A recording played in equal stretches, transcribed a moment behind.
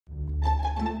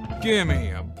Give me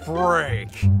a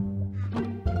break.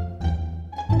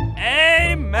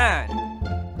 Amen.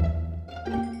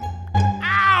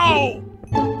 Ow!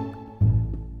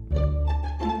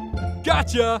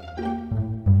 Gotcha!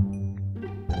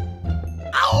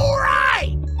 All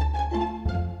right!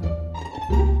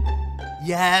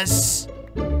 Yes.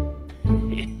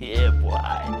 Yeah, boy.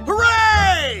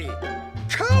 Hooray!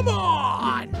 Come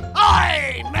on!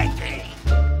 Hey, matey!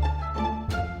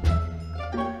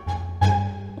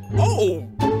 Oh,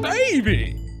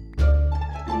 baby!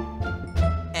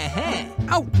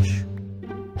 Ouch!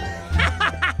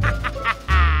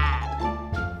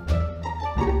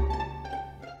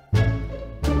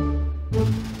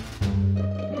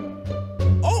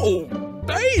 Oh,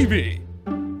 baby!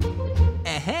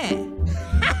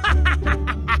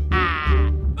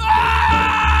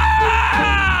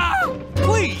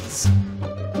 Please!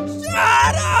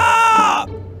 Shut up!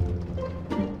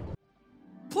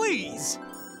 Please!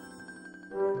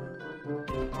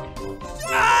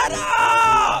 Shut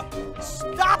up!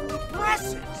 Stop the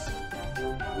presses!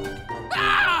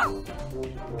 Ah!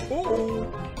 Oh!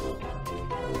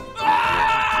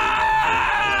 Ah!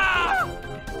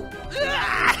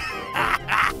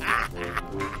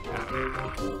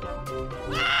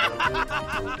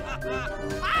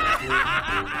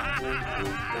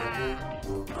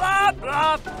 Blah,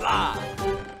 blah, blah.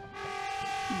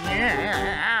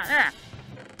 Yeah.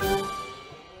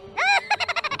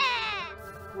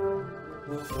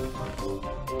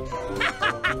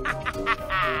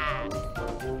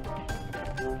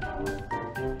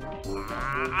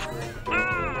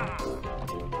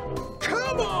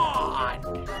 Come on!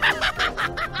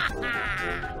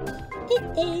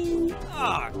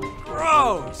 Oh,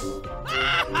 gross.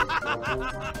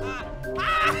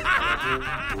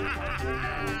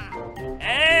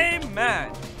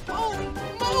 Amen. Holy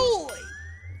moly!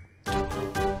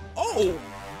 Oh,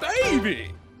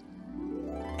 baby!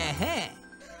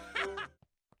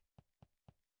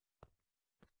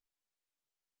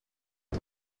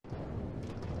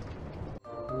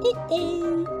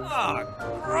 Oh,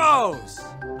 gross.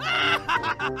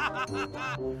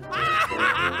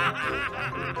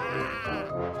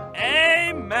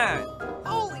 Amen.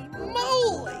 Holy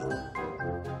moly!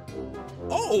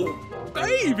 Oh,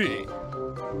 baby!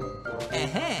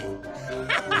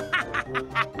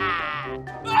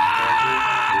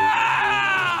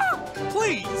 Ah!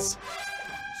 Please!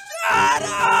 Shut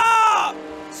up!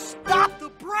 Stop the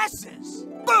presses!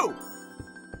 Boo!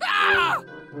 Ah!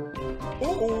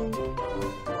 Oh!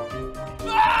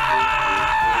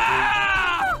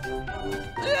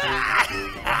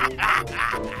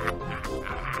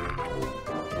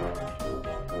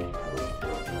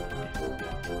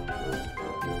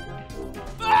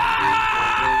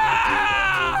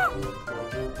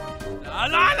 La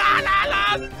la la la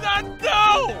la no!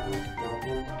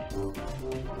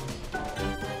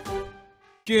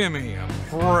 Give me a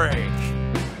break.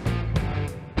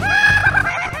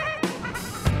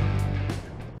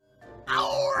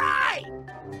 All right!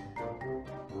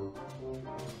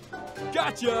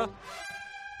 Gotcha!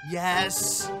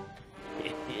 Yes.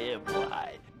 Yeah,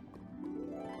 boy.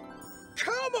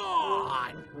 Come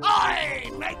on! Hey,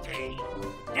 matey!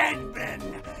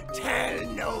 Denvin, tell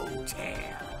no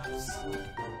tales.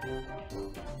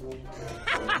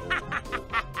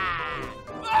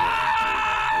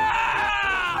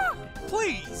 Ah!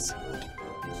 Please!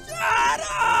 Shut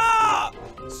up!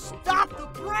 Stop the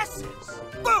presses!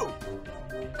 Boo!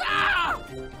 Ah!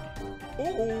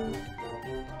 Oh!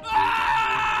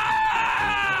 Ah!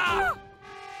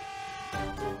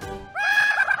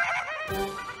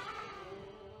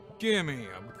 Give me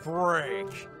a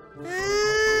break.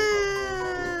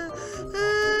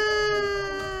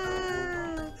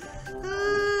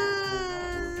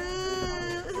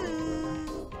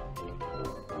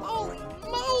 Holy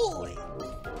moly!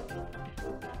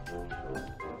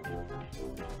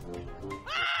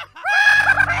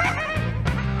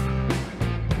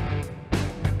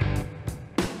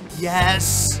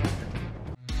 Yes.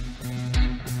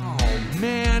 Oh,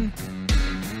 man.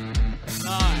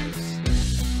 Nice.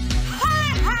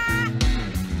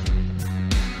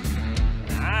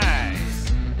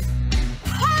 Nice.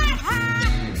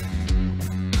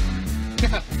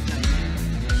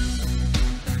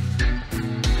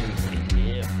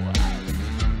 Yeah, boy.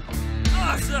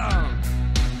 Awesome.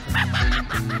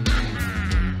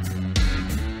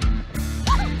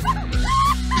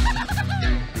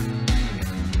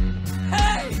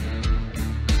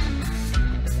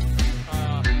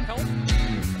 Help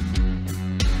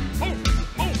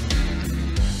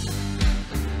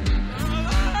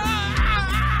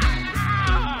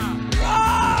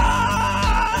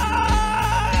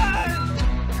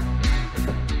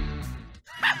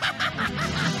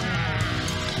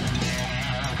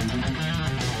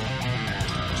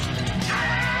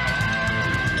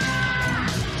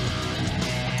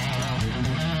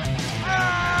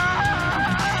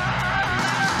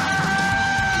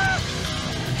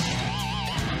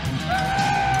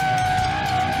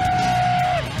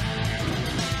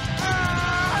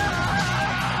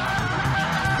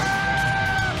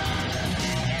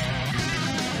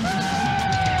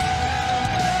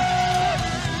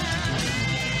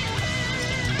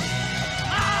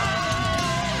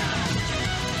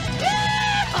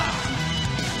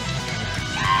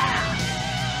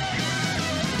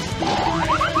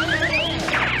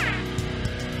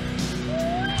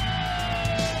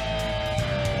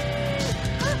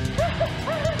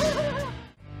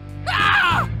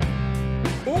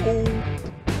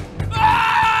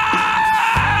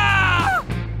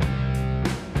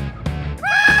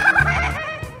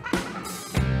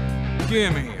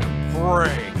Give me a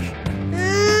break.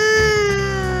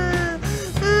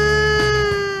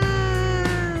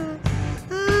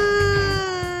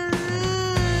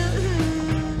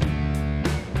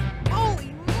 Holy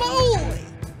moly!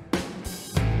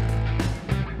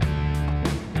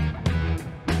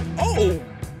 Oh,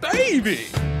 baby!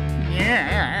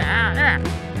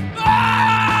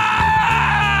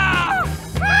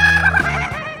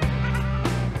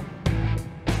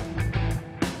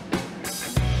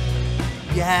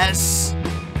 Yes!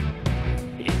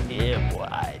 Yeah,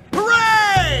 boy.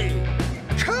 Hooray!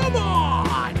 Come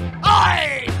on!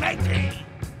 I matey!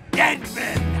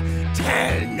 Deadman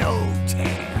tell no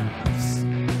tales!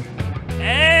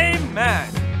 Amen.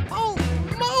 Holy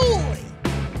moly!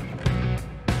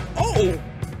 Oh,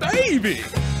 baby!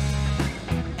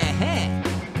 Uh-huh.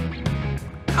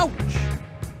 Ouch!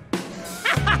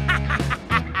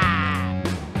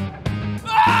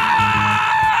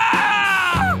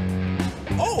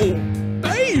 Oh,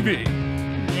 baby!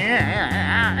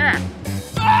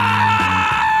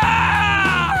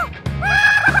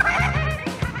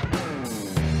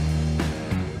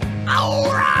 All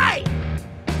right!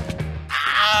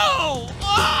 Ow!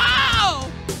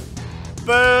 Ow!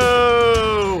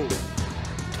 Boo!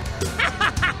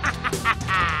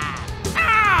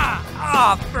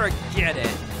 Ah, forget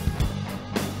it.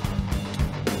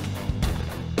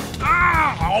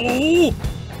 Ow!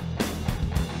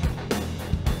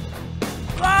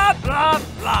 Blah, blah,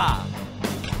 blah.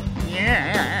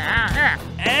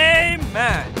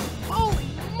 Amen. Holy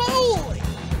moly!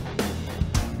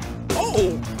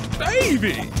 Oh,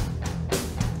 baby!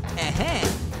 Uh-huh.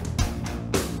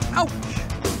 Ouch!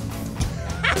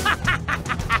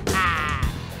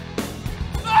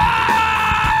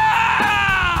 Ah!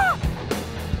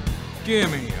 Give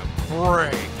me a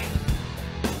break.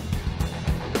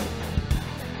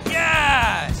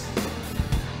 Yes.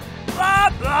 Blah,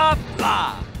 blah,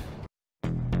 blah.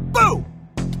 Boo!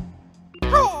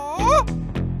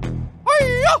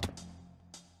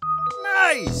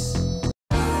 Nice.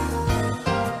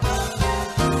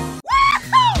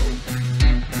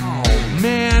 Oh,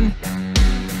 man.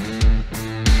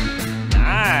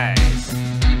 Nice.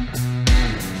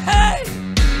 Hey.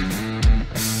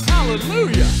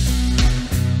 Hallelujah!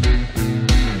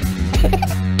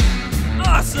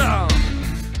 Awesome.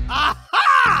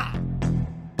 Aha!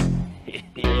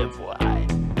 Yeah, boy.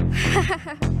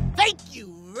 Thank you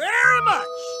very much!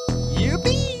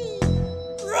 Yippee!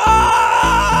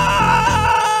 Run!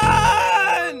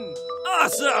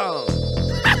 Awesome.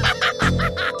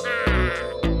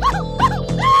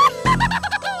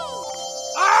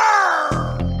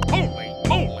 Holy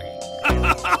moly!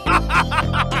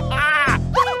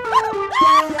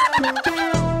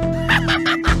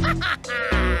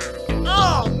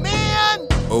 Oh, man!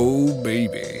 Oh,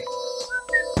 baby.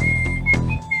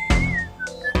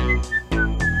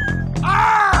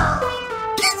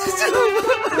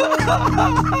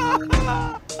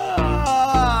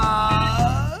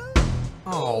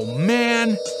 Oh,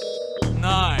 man.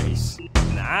 Nice.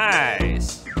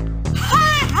 Nice. Nice.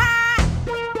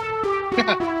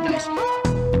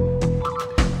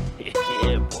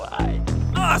 Yeah, boy.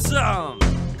 Awesome.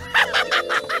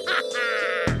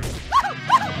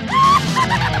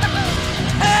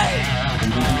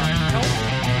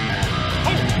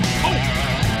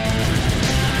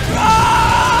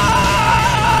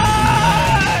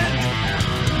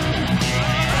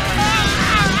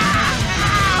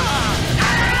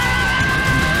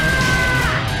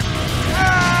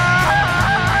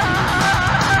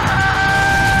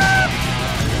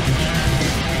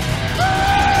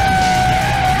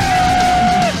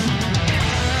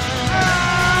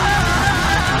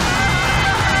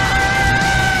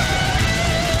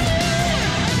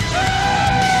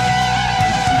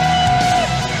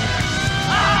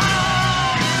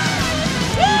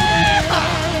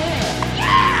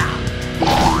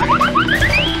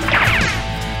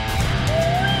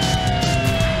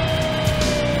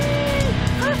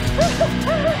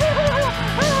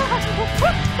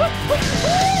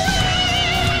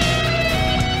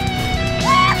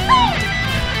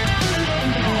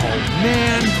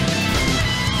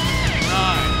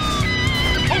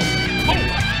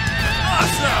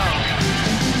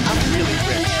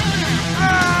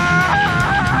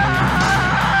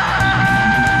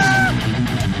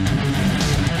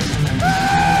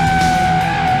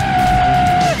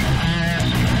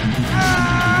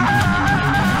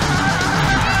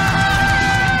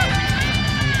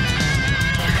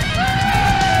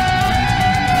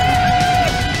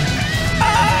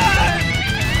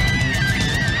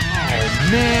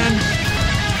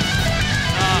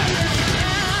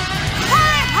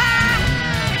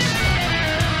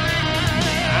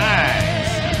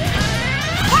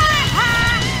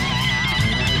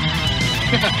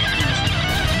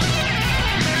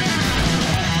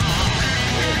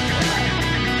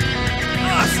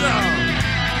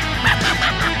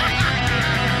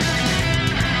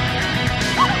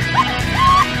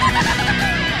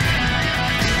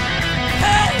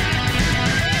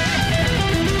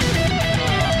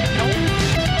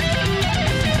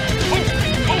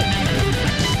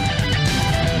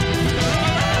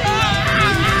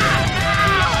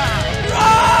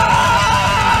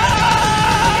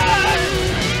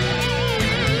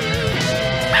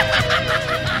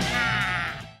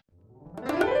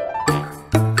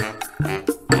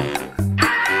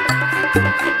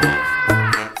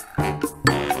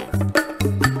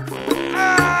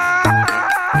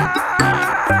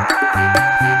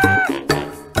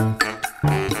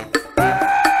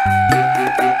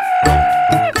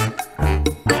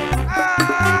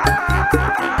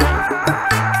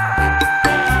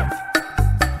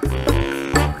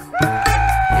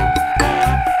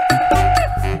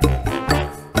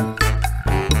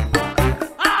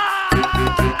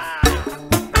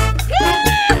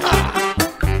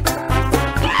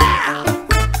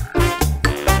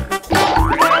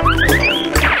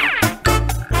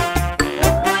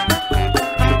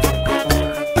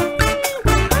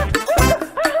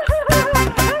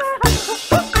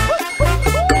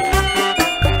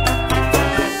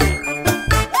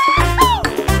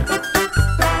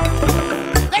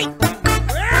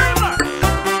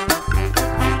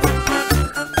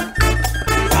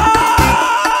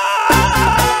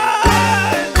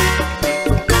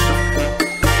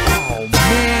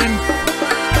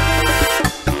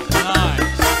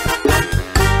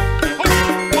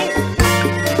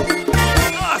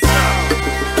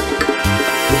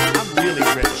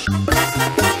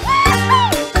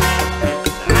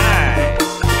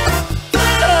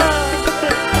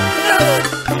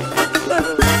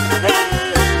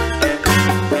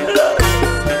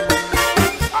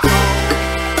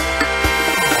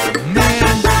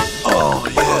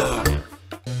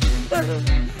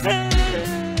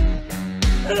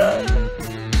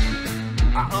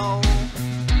 Oh,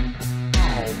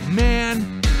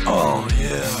 man. Oh,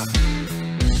 yeah.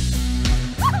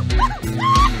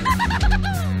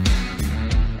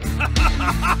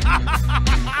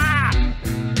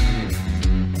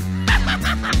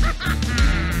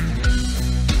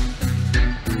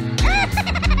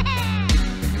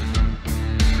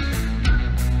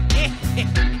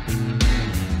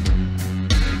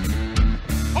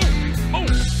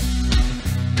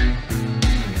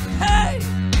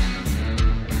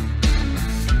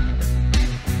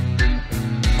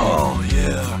 Oh,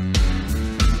 yeah.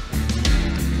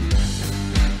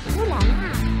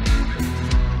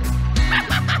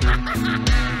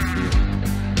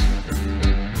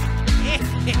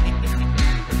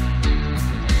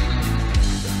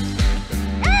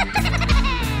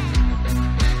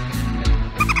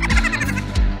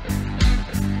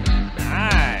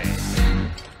 Nice.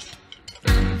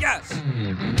 Yes.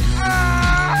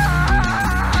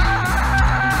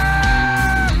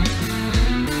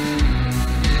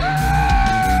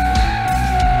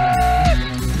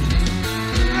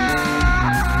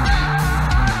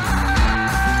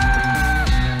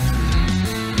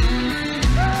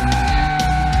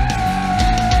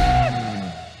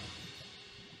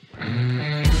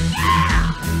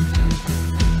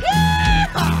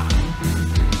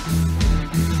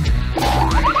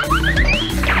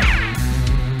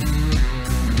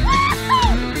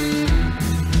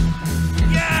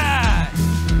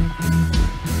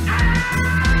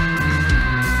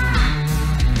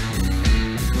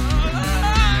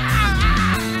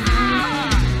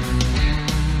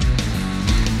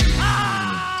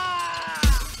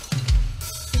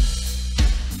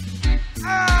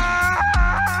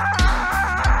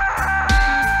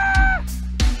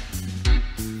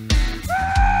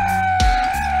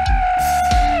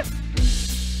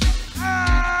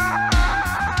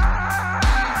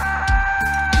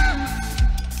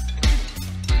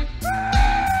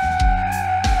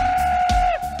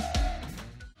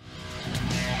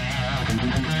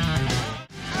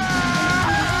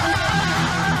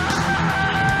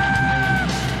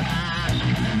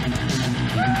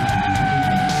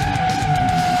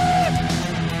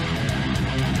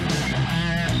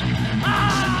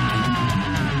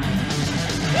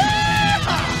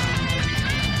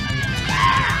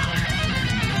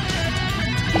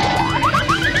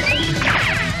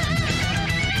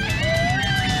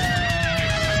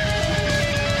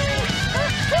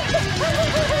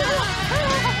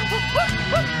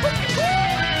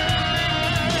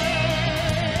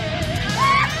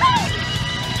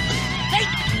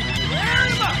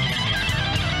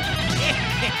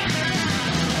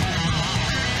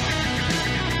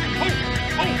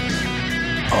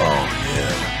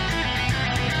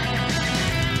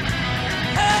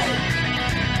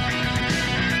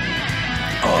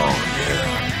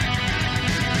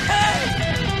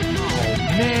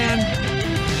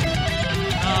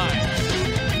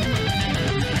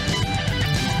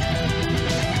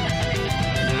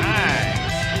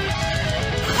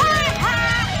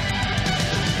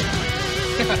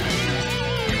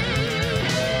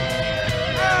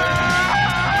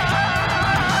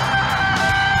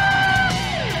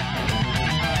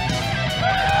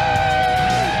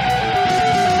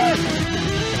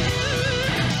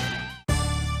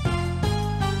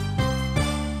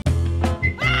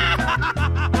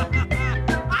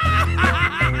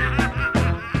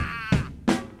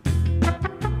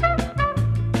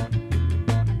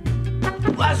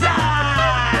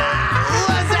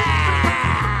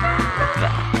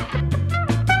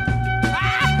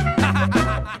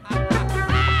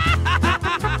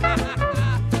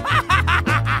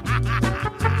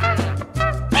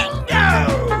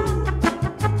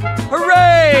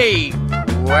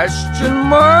 Question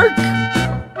mark?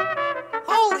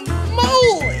 Holy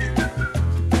moly!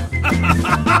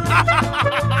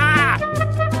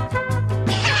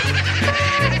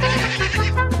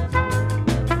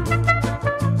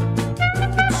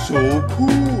 It's so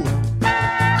cool.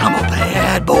 I'm a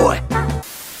bad boy.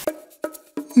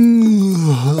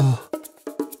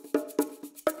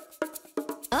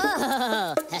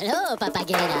 Oh, hello,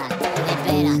 papagera. De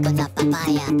veras con la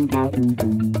papaya.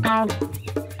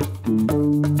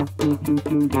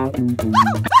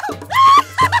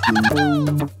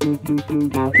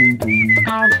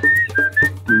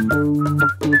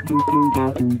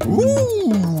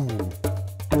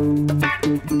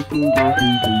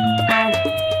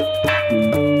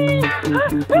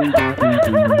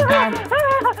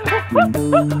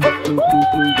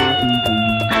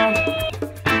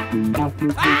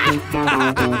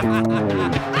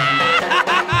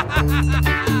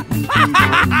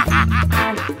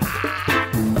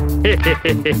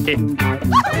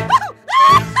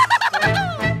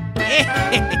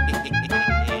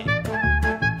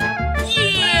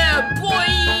 Yeah,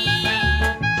 boy!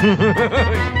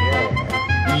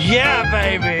 Yeah,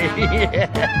 baby.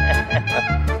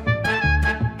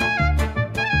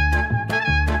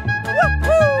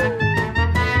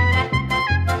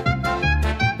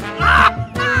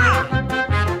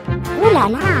 Ooh la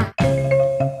la.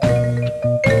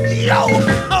 Yo ho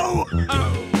ho!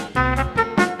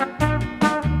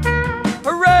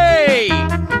 Hooray!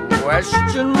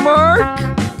 Question mark?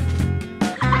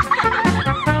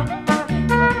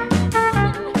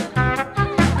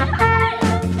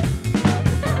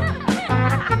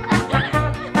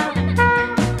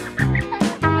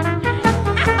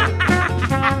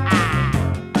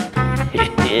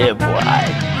 Yeah, boy.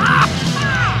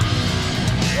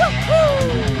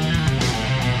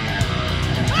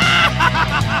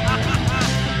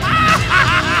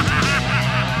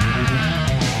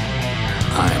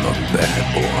 I'm a bad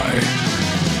boy.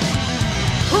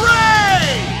 Hooray!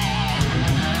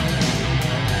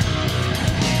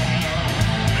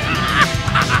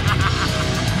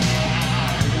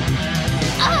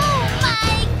 Oh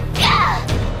my god!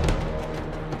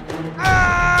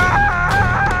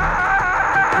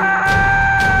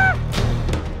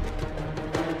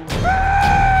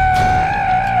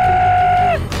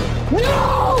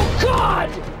 No, God!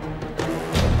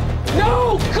 No,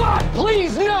 God,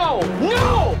 please, no!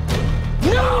 No!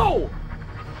 No!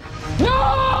 No!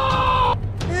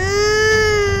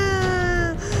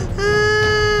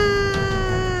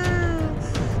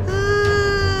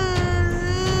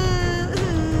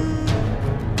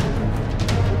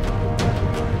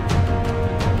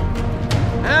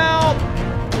 Help!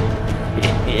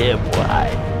 Yeah, boy.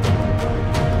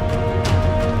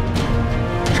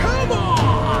 Come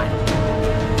on!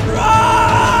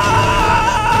 Run!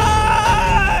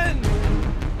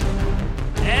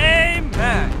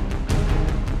 Amen.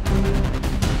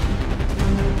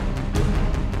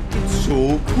 It's so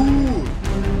cool.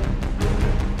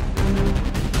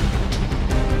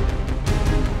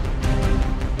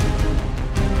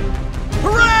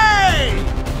 Hooray!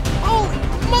 Holy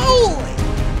moly!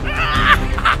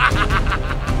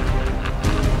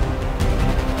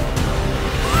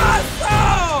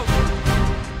 Awesome!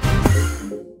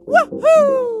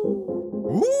 Woohoo!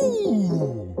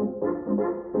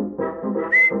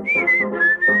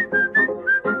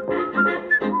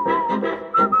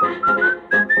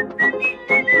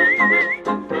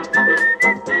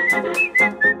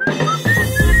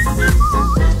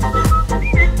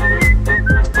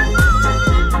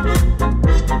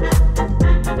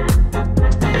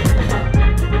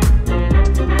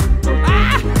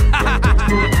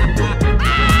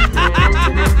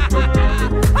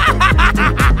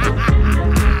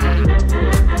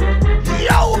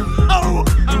 Yo ho ho!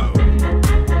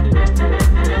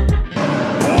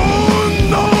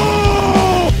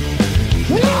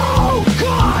 No,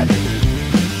 God!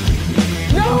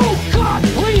 No, God,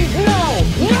 please, no!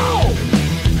 No!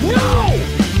 No!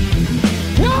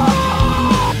 No!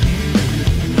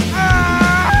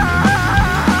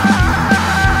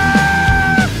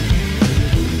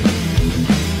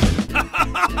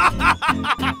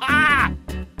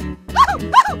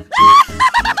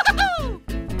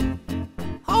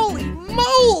 Holy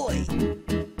moly!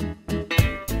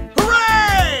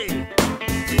 Hooray!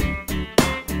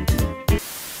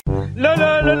 La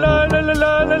la la la la la la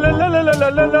la la la la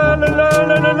la la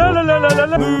la la la la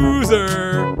la. Loser.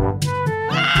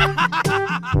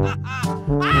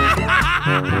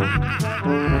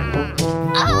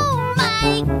 Oh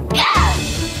my god!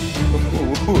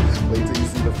 Wait till you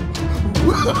see the.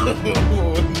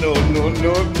 No, no,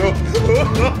 no, no.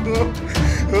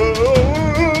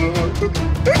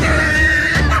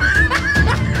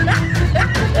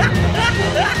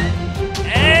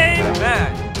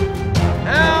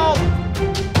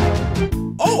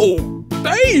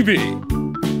 baby!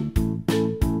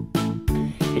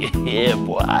 Yeah,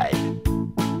 boy.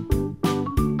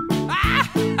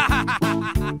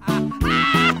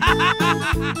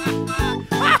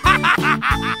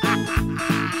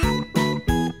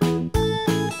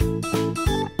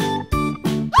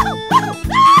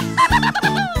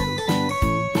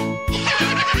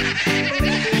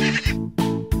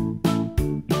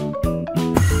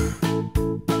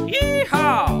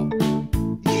 Yeehaw!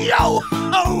 Yo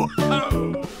ho ho!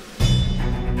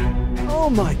 Oh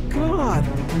my god!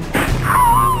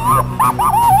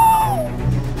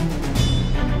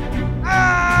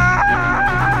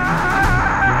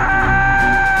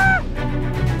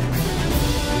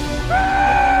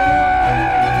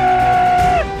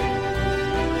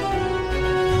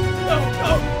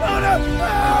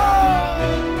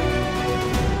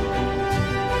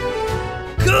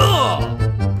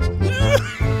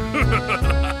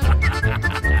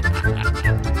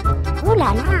 Ooh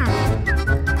la la.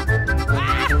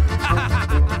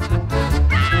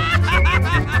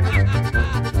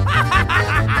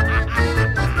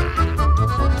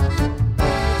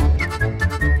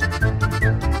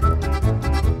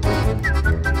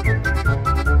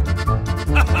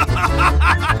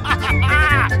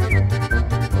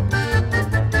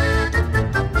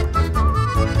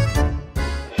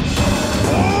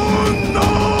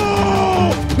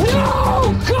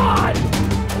 No, God!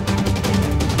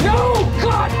 No,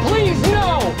 God, please, no!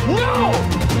 No!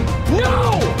 No!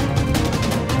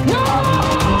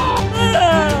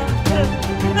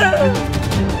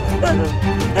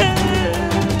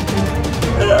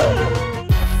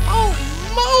 Holy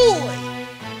moly!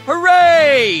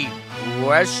 Hooray!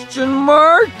 Question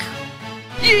mark?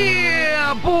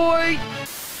 Yeah, boy!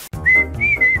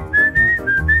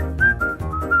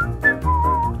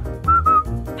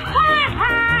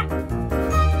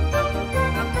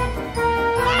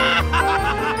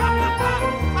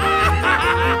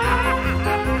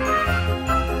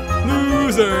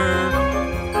 Loser!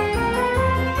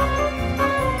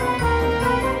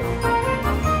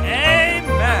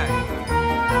 Amen!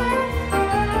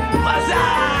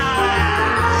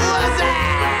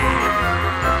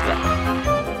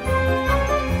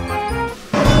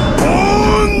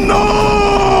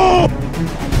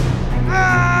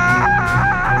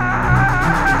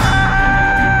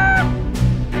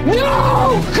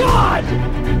 No, God!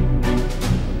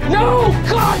 No,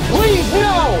 God, please,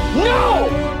 no! No!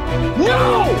 No!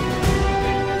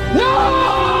 No!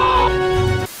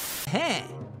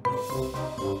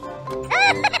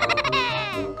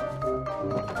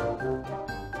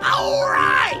 All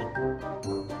right!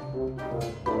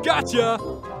 Gotcha!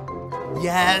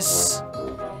 Yes!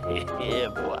 Yeah,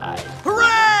 boy.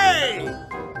 Hooray!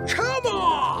 Come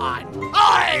on!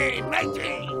 Aye,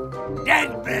 matey!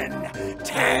 Deadman,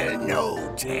 tell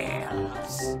no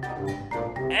tales!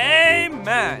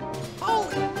 Amen!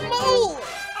 Holy moly!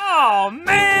 Oh,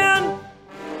 man!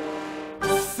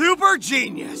 Super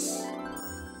genius!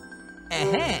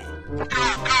 Hey!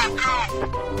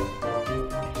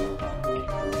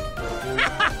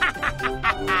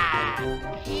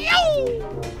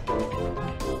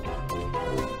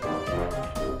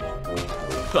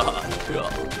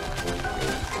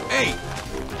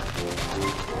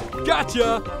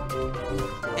 Gotcha!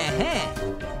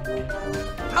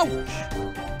 Ouch!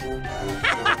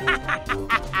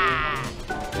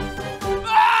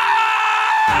 Ah!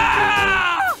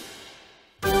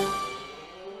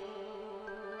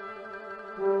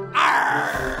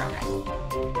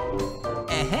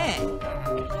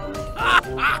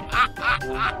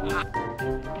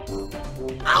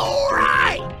 All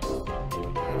right!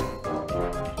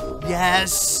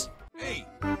 Yes! Hey!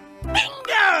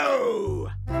 Bingo!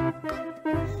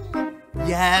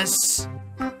 Yes!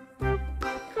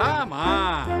 Come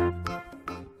on!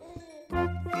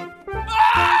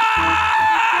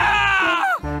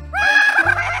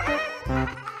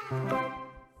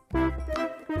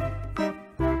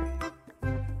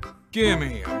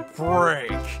 Gimme a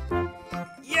break!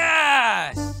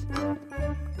 Yes!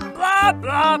 Blah,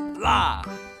 blah, blah!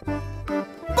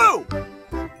 Boo!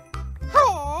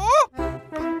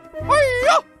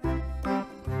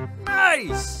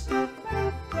 Nice!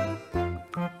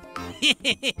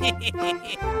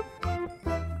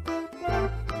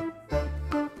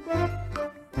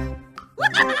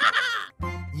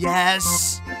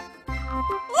 Yes!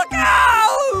 Look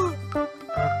out!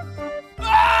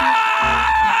 Ah!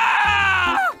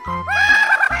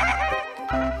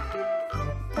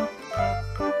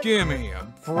 Gimme a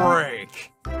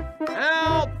break!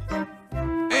 Help!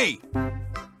 Hey!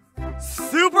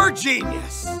 Super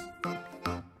genius!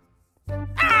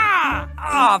 Ah!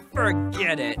 Oh,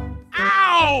 forget it!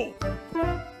 Ow!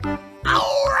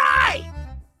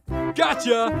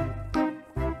 Gotcha!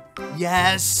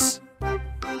 Yes.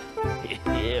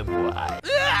 Yeah, boy.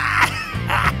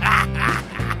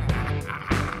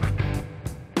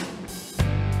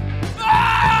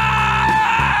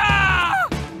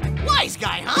 Wise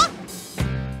guy, huh?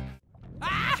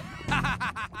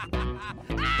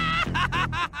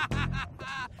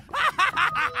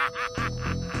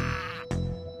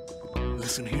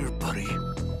 Listen here, buddy.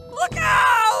 Look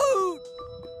out!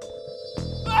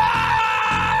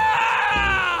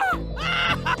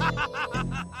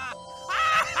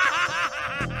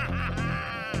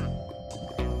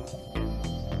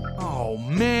 Oh,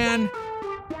 man!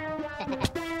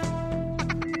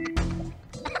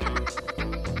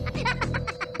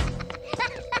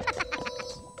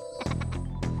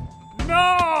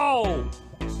 No!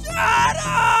 Shut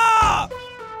up!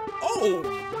 Oh,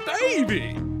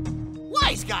 baby!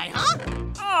 Wise guy, huh?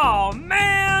 Oh,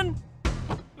 man!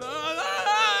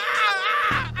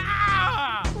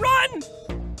 Run!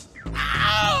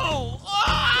 Ow!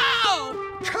 Ow!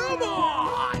 Come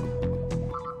on!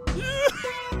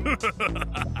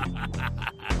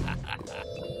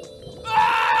 Ah!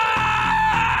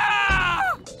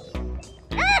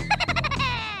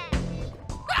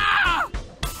 Ah!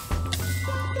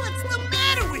 What's the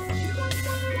matter with you?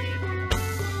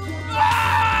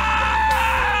 Ah!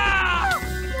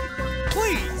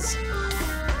 Please!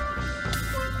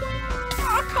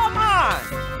 Oh, come on!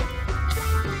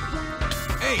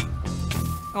 Hey!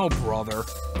 Oh, brother.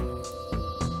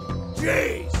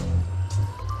 Jeez!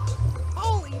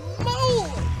 Holy moly!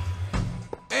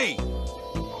 Hey!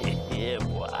 Yeah,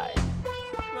 boy.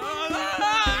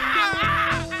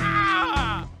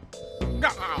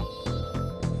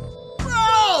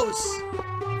 Gross!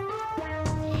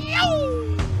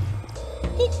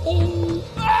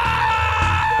 Ah!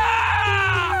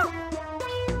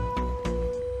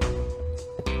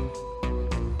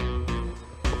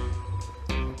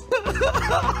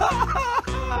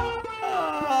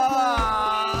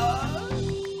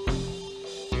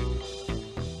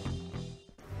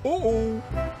 Uh-oh.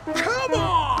 Come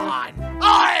on!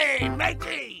 Oi,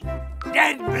 matey!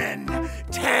 Dead men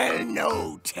tell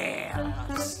no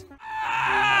tales.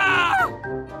 Ah!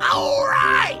 All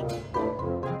right!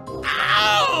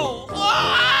 Ow!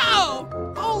 Ow!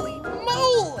 Holy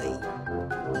moly!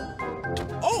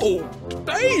 Oh,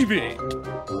 baby!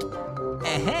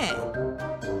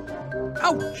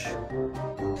 Ouch!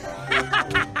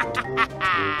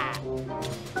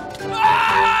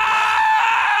 Ah!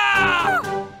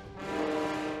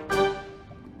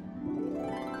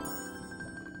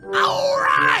 All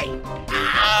right!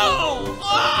 Ow!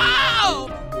 Ow!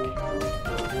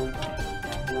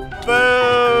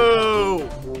 Boo!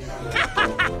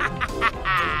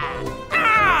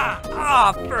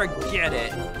 Ah, forget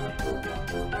it.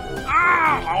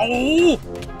 Ow!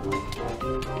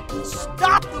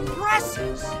 Stop the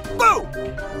presses! Boo!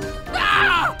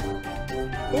 Ah!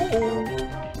 Uh-oh.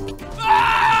 Ah!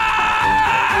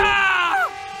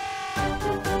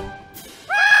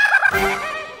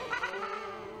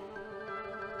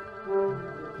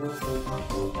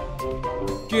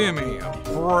 Give me a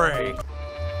break.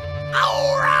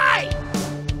 All right!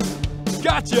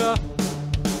 Gotcha!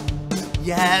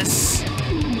 Yes!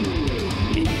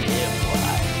 Yeah,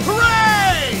 boy.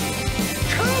 Hooray!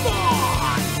 Come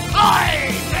on! I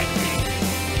make it!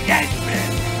 Dead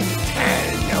men tell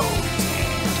no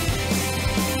tales.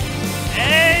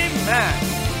 Amen!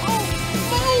 Oh,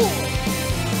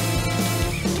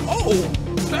 Oh,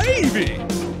 baby!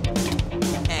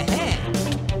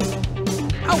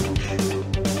 Ouch!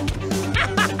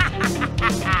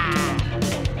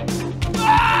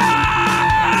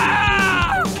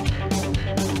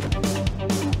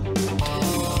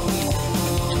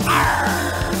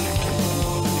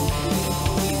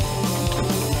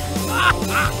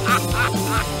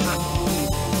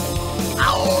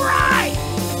 All right!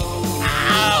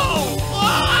 Ow!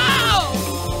 Ow!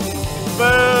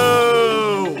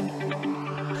 Boo!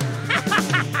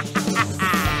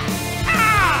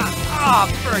 Ah,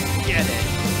 forget it.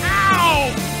 Ow!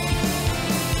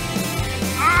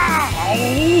 Ow!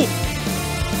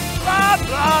 Blah,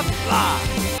 blah, blah.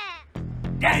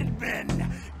 Dead men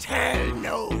tell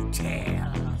no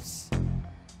tales.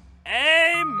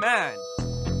 Amen.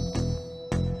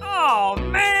 Oh,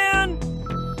 man.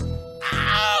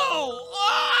 Ow!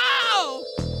 Ow!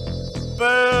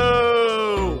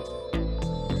 Boo!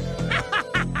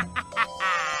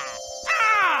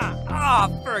 Ah,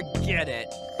 forget it.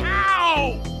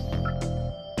 Ow!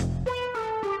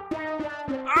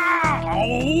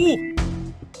 Ow!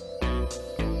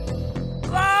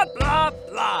 Blah, blah,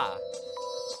 blah.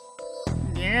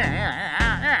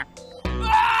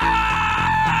 Ah!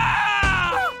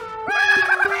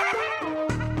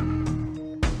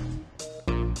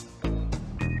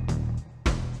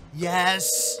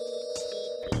 Yes.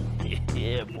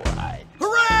 Yeah, boy.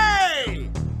 Hooray!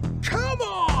 Come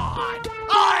on!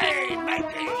 I'm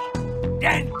making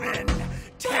Deadman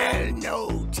tell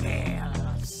no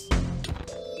tales.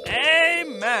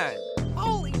 Amen.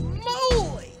 Holy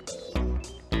moly!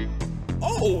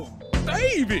 Oh,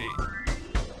 baby.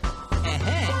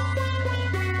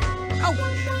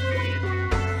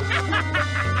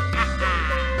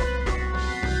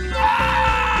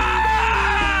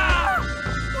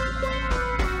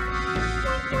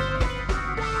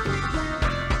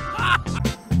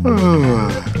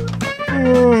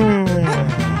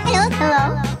 Hello.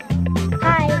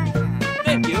 Hi.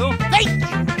 Thank you. Thank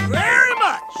you very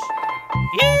much!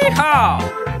 Yeehaw.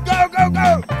 Go, go, go,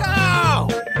 go!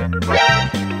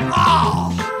 Oh,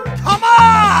 come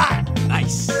on!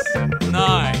 Nice.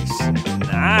 Nice.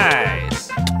 Nice.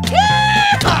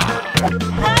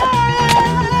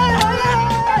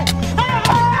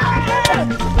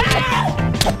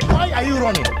 Why are you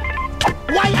running?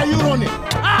 Why are you running?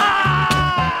 Aha!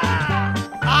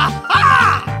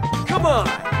 Come on.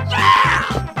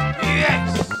 Yes!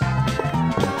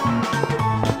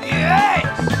 Yes!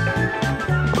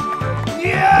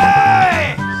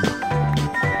 Yes!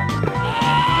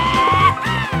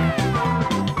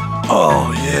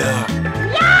 Oh, yeah.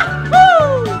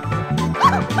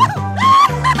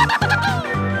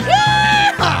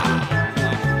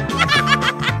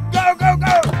 Go, go,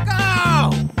 go, go!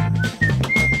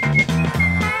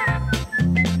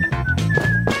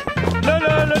 La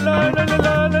la la la la la la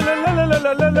la la la la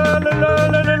la la la.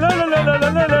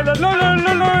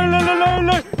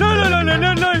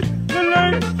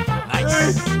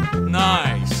 Nice.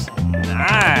 Nice.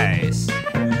 Nice.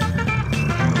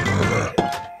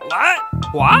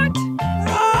 What?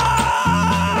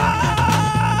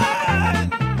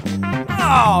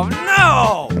 Oh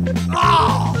no!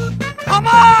 Oh, come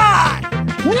on!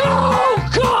 No,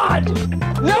 God!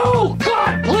 No,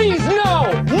 God, please,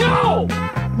 no! No!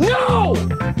 No!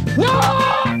 No!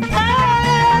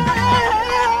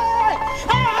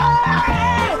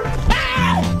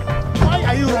 Why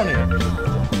are you running?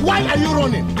 Why are you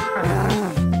running?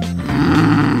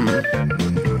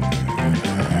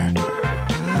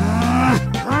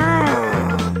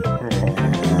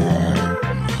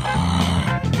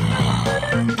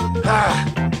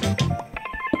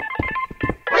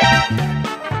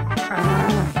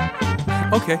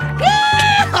 Okay.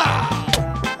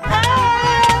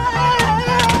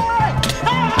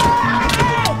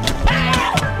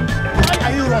 Why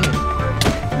are you running?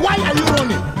 Why are you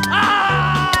running?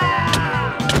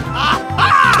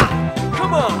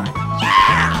 Come on.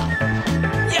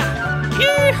 Yeah.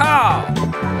 Yeehaw.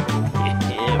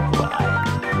 Yeah, boy.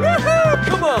 Woohoo!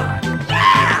 Come on.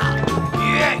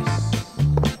 Yes!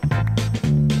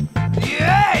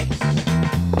 Yes!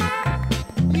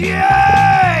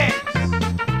 Yes!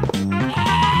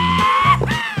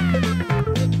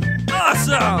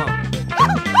 Awesome.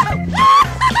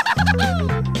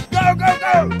 Go, go,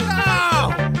 go, go!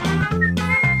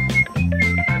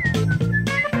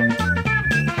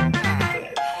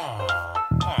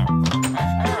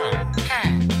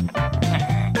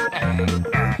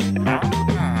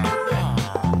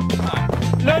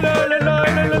 La la la la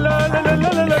la la la la la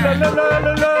la la la la.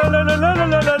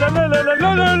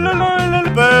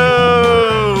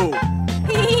 Boo!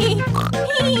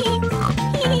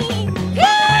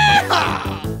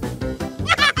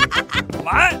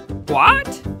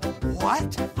 What?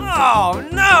 What? Oh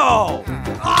no!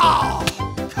 Oh,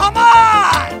 come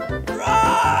on!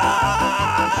 Run!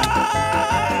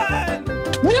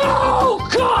 No,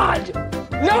 God!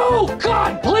 No,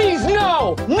 God, please,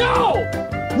 no! No!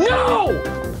 No!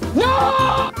 No!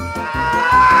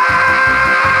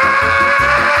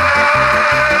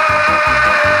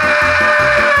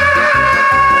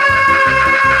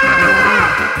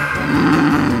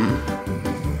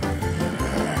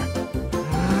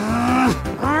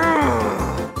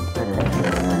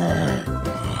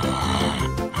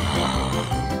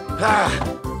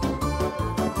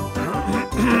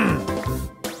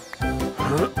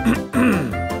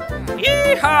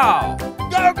 Yeehaw!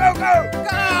 Go, go, go,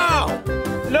 go!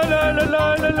 La la la la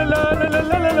la la la la la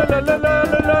la la la la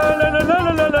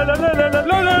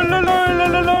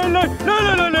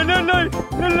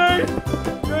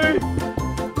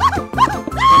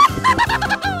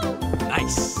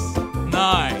Nice.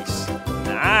 Nice.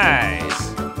 Nice.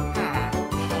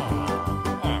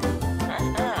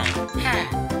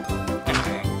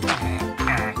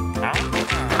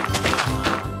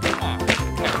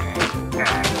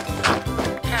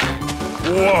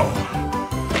 Whoa!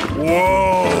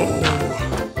 Whoa!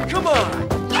 Come on.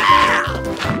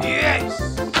 Yes!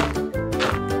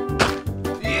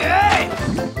 Yes!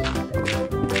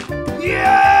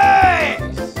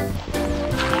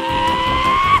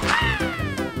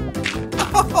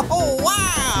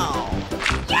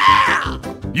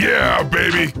 Yeah,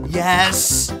 baby.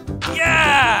 Yes.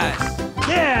 Yes!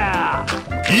 Yeah!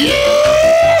 Yeah!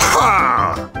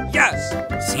 Yes!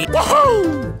 See?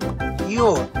 Woohoo!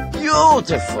 You're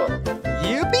beautiful.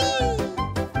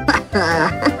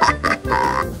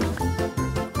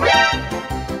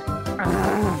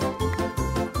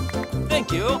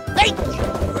 Thank you! Thank you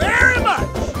very much.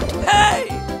 Hey!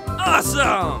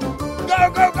 Awesome! Go,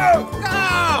 go, go, go!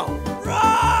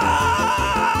 Run!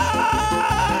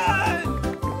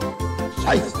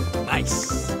 Nice!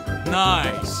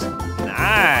 Nice!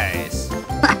 Nice!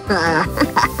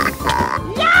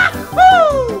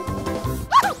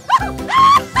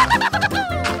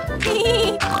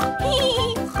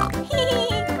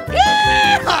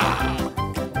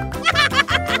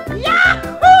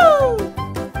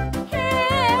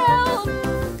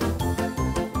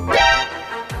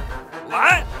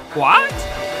 What?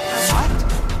 What?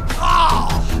 Oh,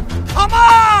 come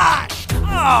on!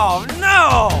 Oh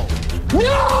no!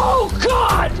 No,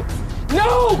 God!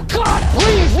 No, God,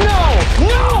 please, no!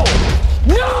 No!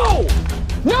 No!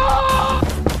 No!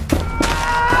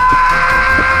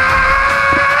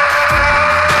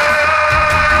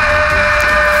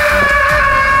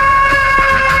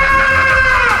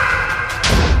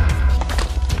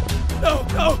 No,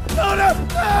 no, no, no,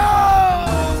 no!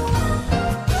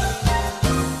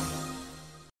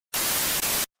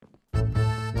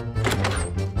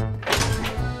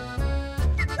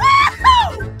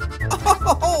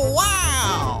 Oh,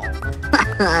 wow!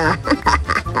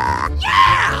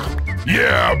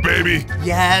 Yeah, baby.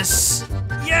 Yes.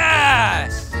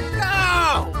 Yes!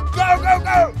 Go! Go, go,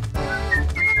 go!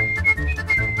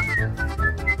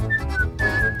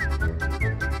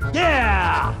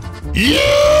 Yeah!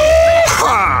 Yeah!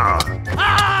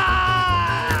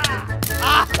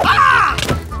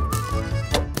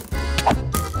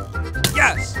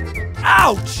 Yes!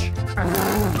 Ouch!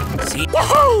 See?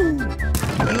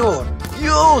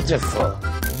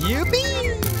 You're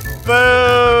beautiful.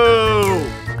 Boo!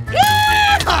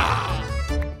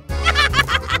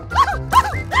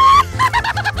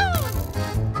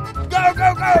 Go, go,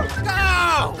 go, go!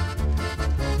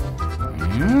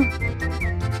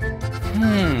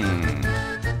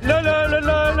 La la la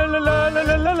la la la la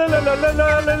la la la la la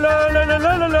la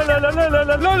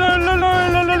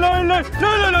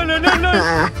la.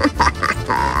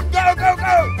 Go, go,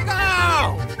 go, go!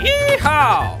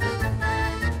 Yeehaw!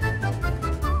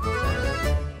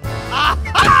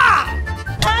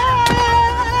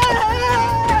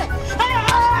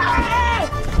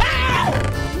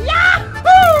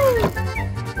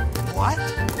 What?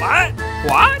 What?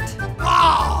 What? Oh,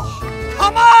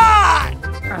 come on!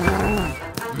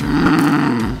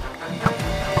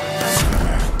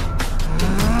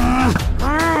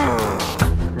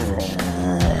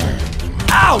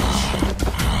 Ouch!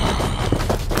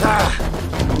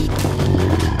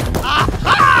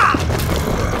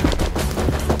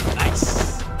 Nice.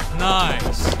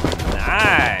 Nice.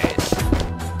 Nice.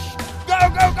 Go,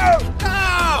 go, go, go!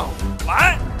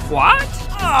 What? What?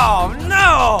 Oh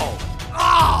no!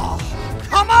 Oh,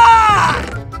 come on!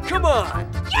 Come on!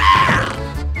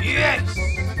 Yes!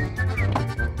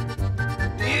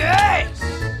 Yes!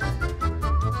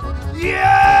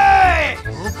 Yes!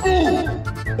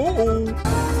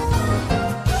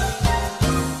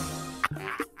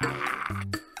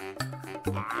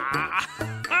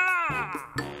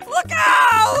 Look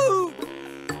out!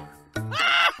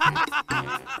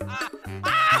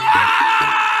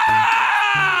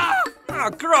 Oh,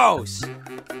 gross!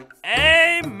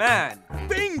 Amen!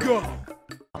 Bingo!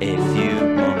 A few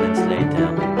moments later.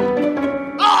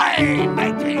 Oi,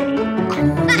 matey!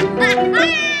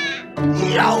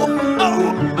 Yo!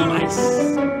 Nice!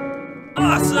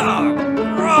 Awesome!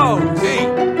 Gross!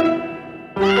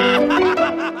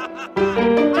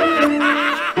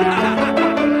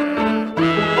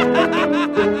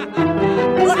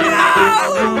 Look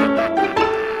out!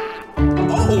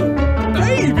 Oh,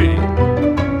 baby!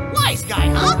 Nice guy,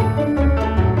 huh?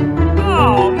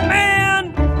 Oh, man!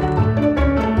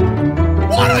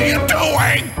 What are you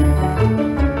doing?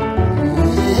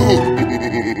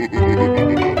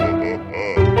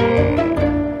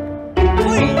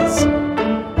 Please!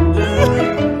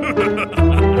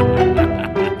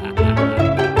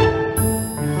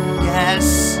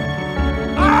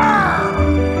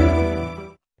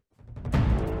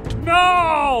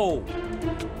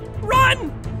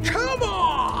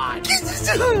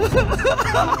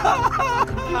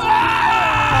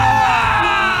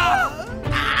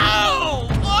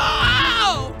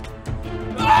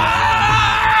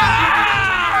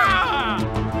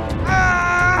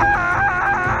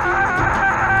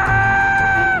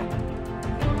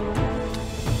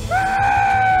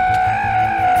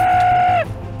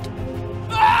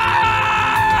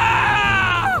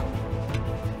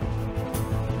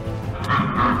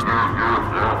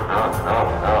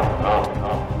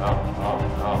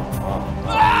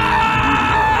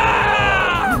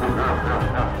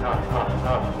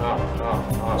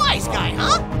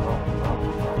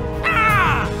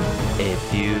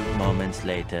 few moments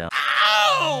later.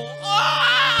 Ow!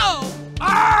 Oh!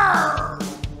 Arr!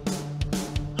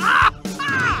 Ah!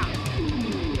 Ah!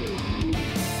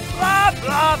 Blah,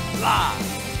 blah, blah.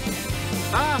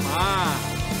 Come on.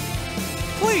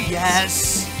 Please.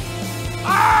 Yes.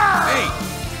 Arr! Hey.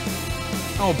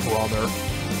 Oh, brother.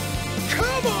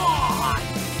 Come on!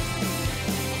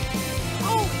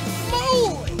 Oh,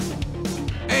 moly!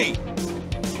 Hey.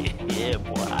 Yeah,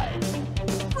 boy.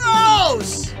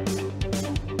 Gross!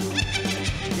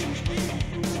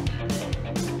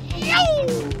 Yo!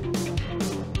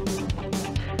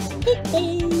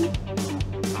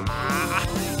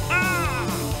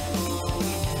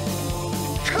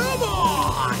 Come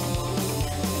on!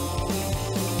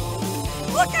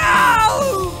 Look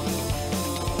out!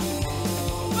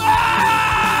 Ah!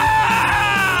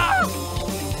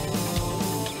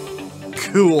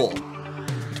 Cool.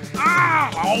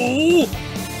 Ow!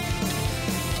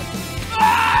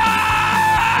 Ah!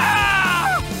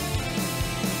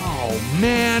 Oh,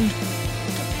 man.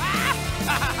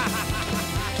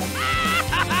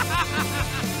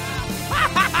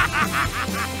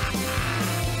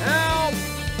 Help!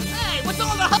 Hey, what's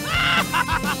all the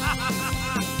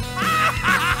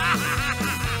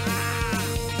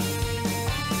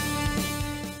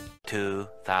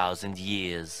 2,000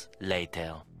 years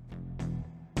later.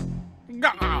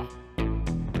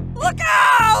 Look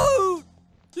out!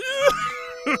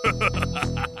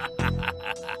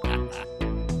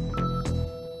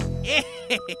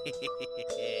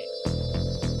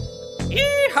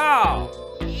 Yeehaw!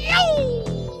 Yo!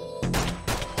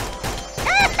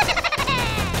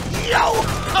 Yo!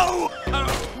 Ho!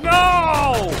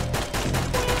 No!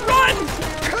 Run!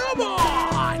 Come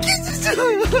on!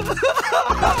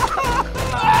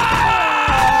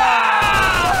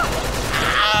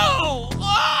 Ow!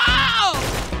 Ow!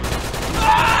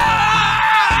 Ah!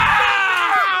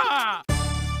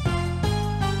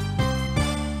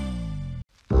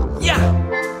 Yeah!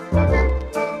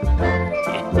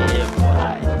 Yeah,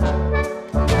 boy.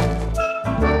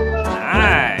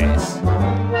 Nice!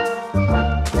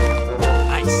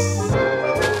 Nice!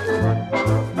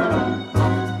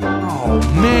 Oh,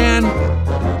 man!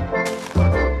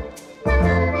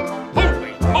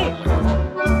 Holy moly!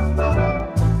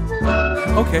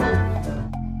 Okay.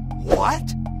 What?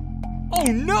 Oh,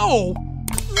 no!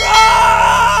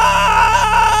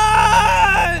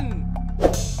 Run!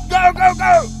 Go, go,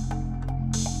 go!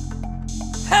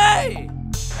 Hey!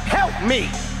 Help me!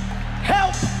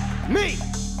 Help me!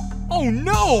 Oh,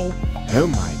 no! Oh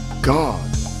my God.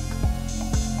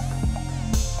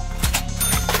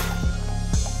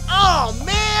 Oh,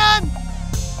 man!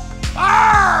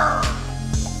 Arr!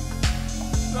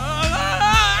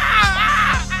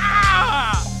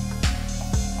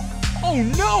 Oh,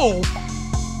 no!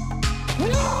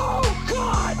 No,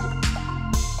 God!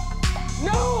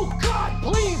 No, God,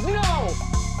 please, no!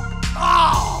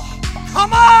 Oh!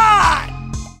 Come on!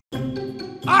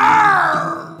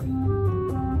 Arr!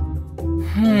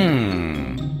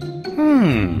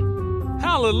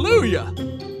 Hallelujah!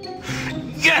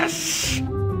 Yes!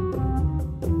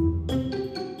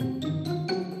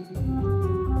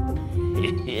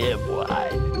 Yeah, boy.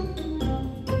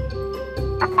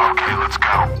 Okay, let's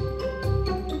go.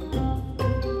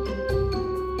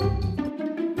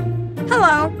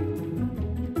 Hello.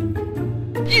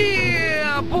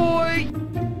 Yeah, boy!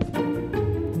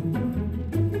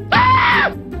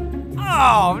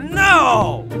 Oh,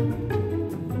 no!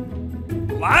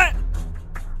 What?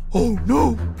 Oh,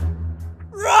 no!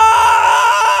 Run!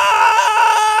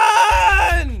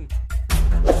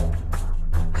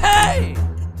 Hey!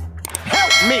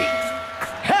 Help me!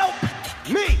 Help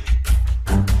me!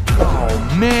 Oh,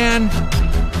 man!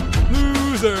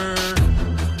 Loser!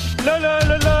 La la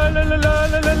la la la la la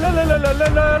la la la la la la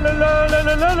la.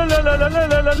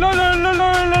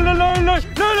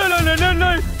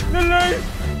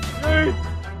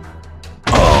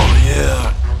 Oh,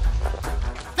 yeah.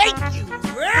 Thank you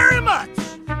very much!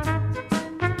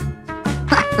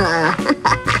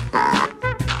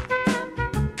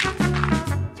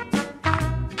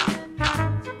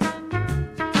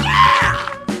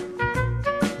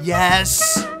 Yes!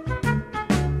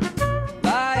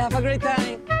 Bye, have a great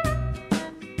time.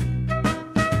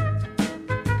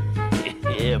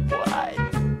 Yeah, boy.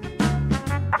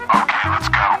 Okay, let's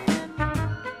go.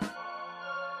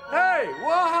 Hey,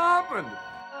 what happened?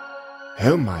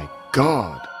 Oh my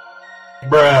God.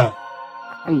 Bruh.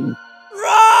 Run!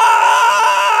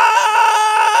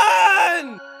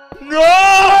 No!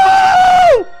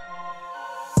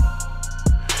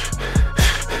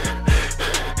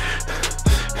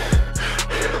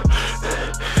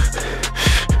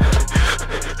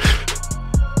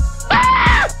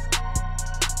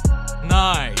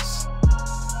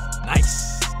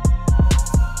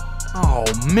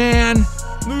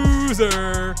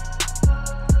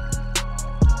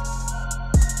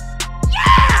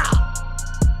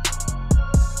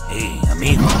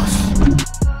 amigos.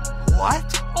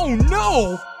 What? Oh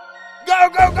no! Go,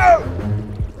 go, go!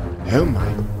 Oh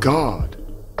my God.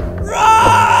 Run!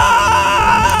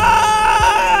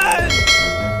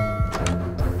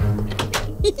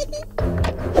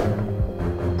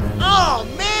 Oh,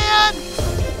 man!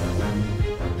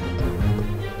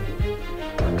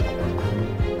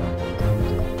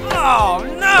 Oh,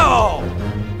 no!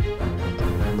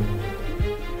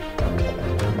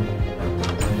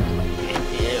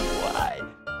 Yeah, boy.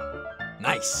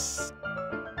 Nice.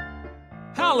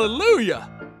 Hallelujah!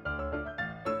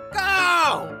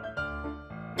 Go!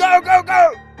 Go, go,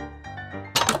 go!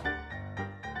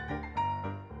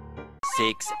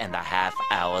 6.5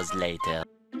 hours later.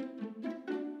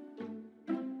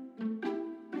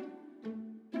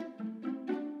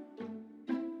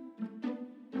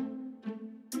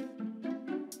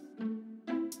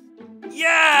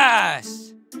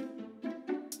 Yes!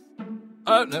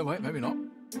 Oh, no, wait, maybe not.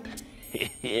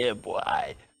 Yeah,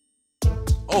 boy.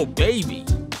 Oh, baby.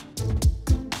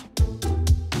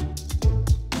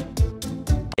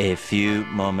 A few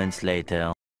moments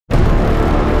later.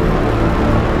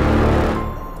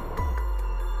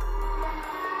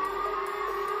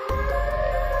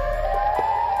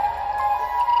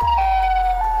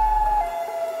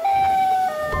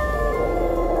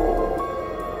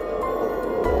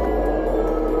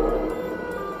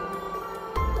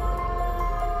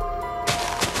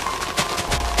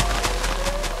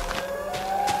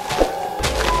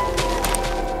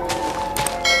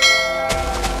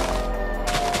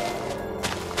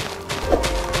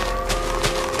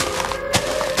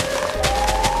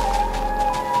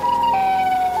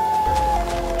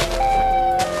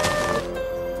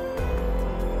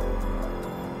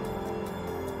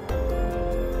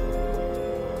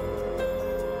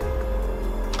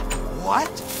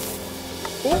 What?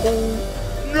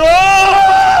 No!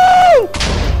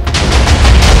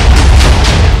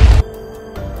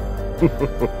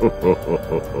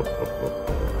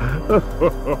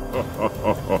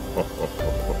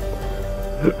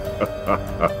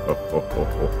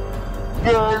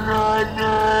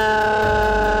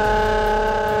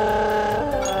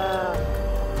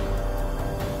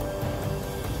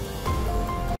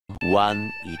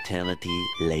 One eternity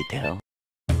later.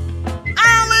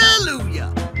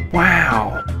 Hallelujah!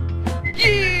 Wow.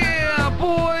 Yeah,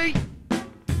 boy!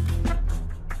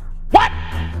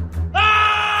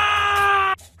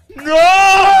 No!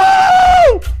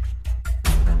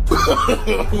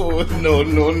 No,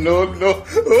 no, no, no.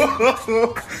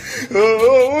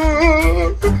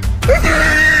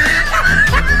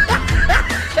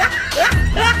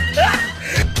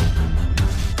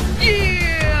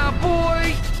 Yeah,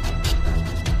 boy!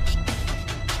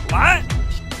 What?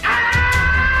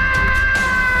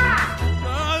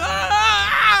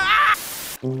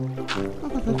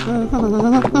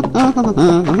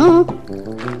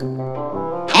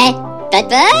 Eh,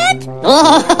 tut. Oh!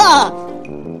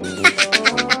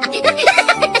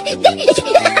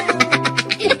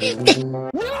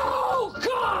 No,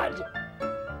 God!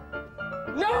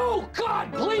 No, God,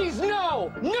 please,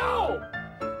 no! No!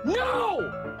 No!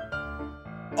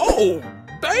 Oh,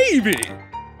 baby!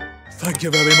 Thank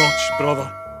you very much,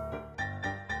 brother.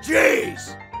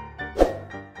 Jeez!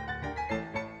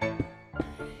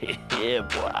 Yeah,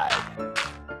 boy.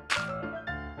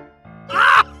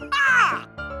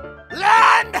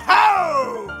 Land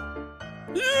ho!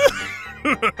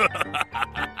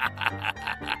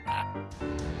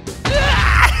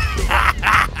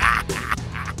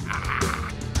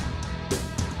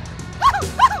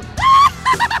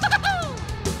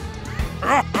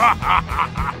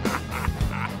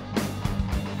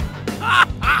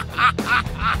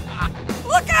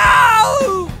 Look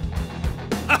out!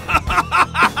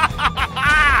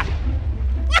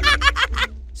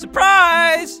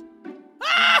 Surprise!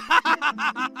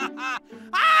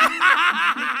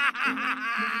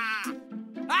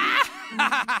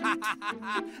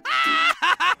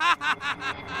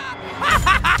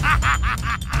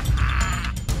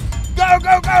 Go,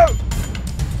 go, go!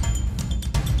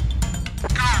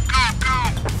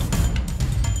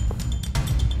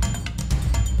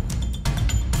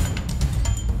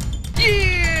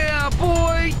 Yeah,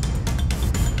 boy!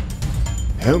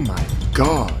 Oh my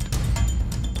God.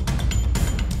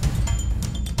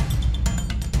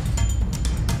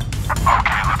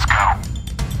 Okay, let's go.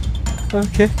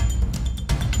 Okay.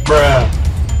 Bruh.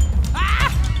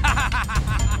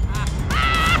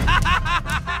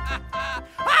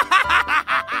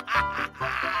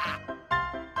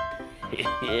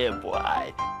 Yeah,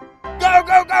 boy. Go,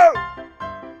 go, go!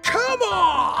 Come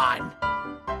on!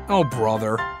 Oh,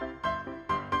 brother.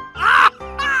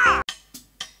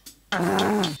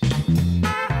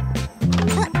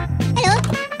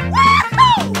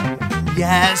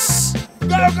 Yes! Go,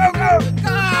 go, go!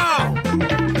 Go!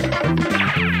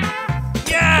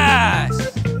 Yes!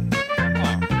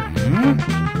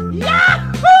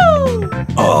 Yahoo!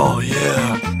 Oh,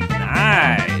 yeah.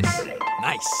 Nice.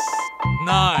 Nice.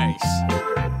 Nice.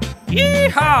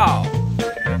 Yeehaw!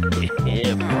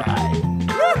 Yeah, boy.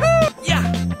 Woohoo! Yeah.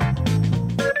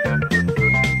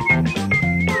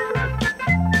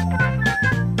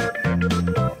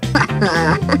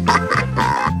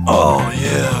 Oh,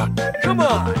 yeah. Come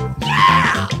on.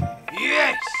 Yeah!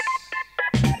 Yes!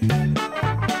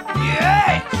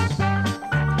 Yes!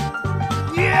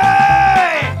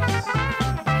 Yes!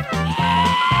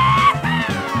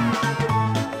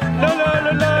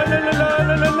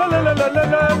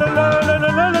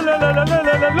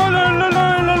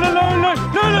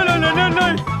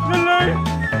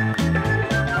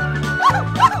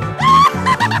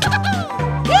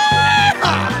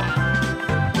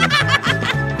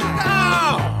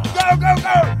 Go, go,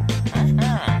 go!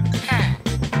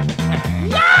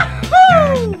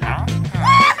 Yahoo!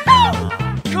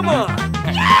 Come on.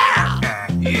 Yeah!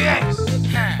 Yes!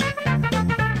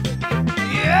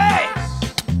 Yes!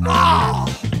 Oh!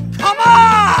 Come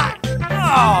on!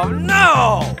 Oh,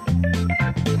 no!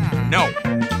 No.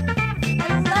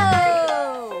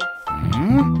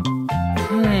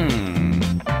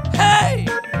 Hey!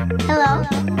 Hello.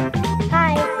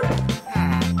 Hi.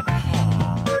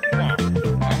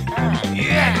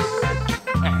 Yes!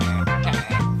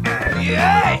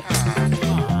 Yes!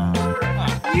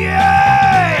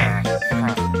 Yes!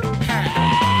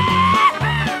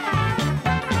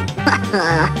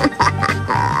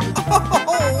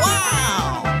 Oh,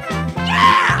 wow!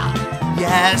 Yeah!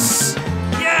 Yes!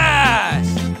 Yes.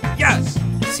 Yes.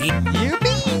 See?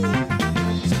 Yippee!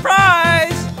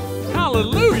 Surprise!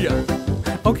 Hallelujah!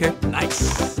 Okay.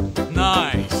 Nice.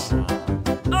 Nice.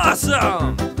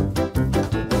 Awesome!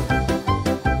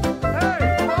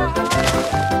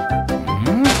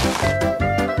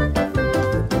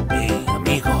 Hey,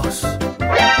 amigos.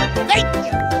 Thank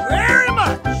you very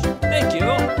much. Thank you.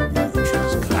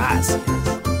 Muchas gracias.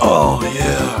 Oh,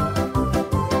 yeah.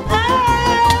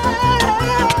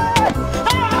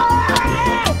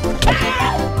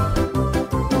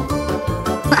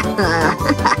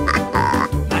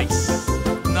 Nice.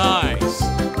 Nice.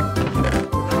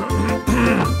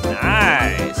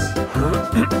 Nice.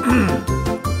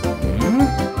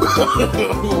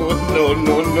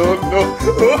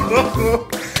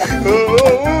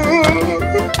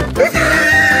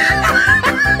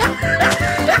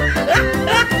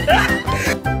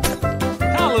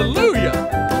 Hallelujah!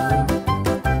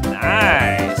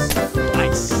 Nice.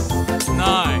 Nice.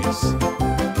 Nice.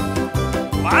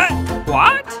 What?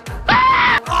 What?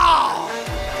 Oh,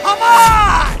 come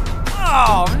on!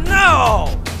 Oh no!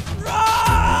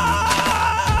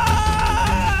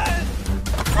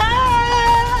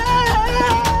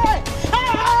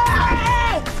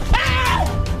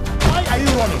 Why are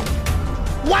you running?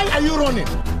 Why are you running?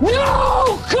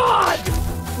 No, God!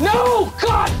 No,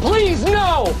 God, please,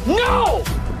 no! No!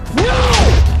 No!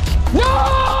 No!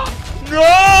 No!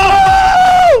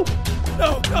 No,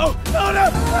 no, no, no, no!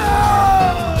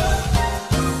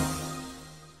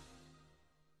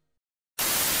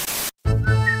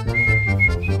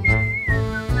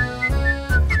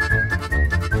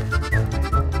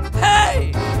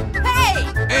 Hey! Hey!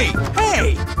 Hey! Hey!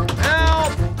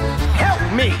 Help! Help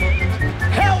me!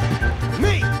 Help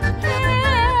me!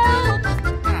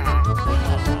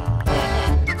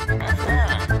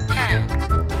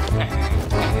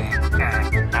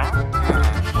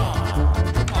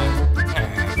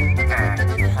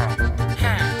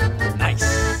 Nice.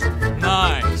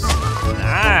 Nice.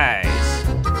 Nice.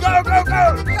 Go, go, go!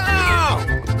 Go!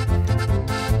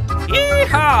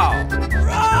 Yeehaw!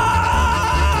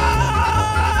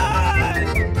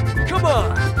 Come on!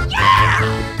 Yeah!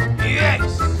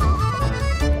 Yes!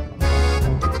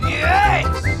 Yes!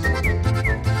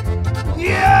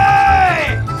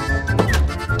 Yes!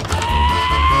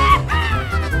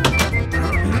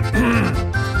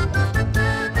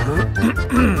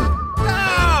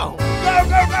 Go! Go,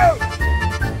 go, go!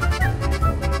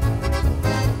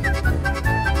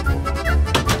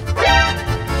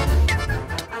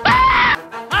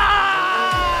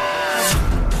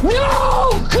 No,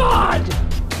 God!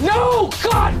 No,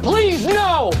 God, please,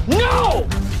 no! No!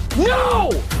 No!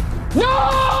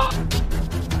 No!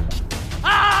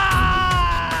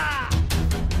 Ah!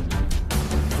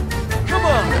 Come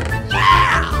on!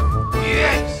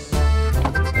 Yes!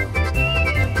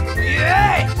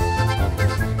 Yes!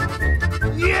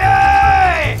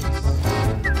 Yes!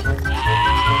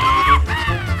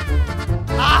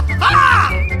 Aha!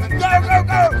 Go, go,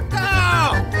 go! Go!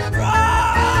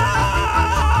 Run!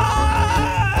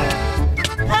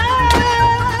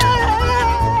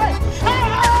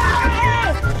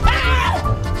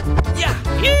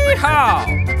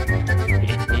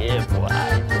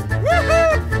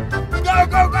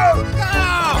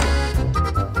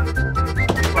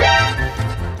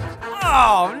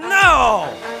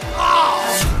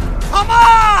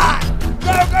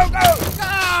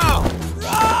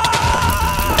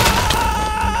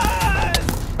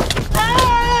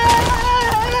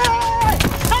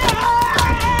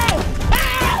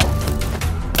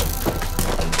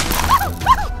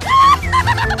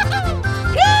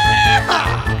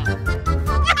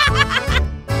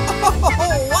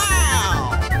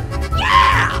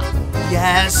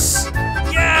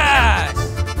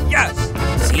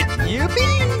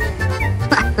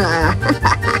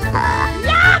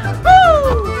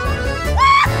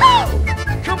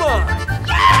 Come on!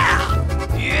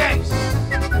 Yeah! Yes!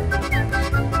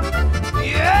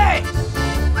 Yes!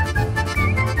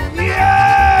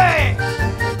 Yes!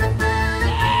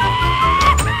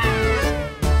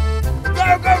 Go,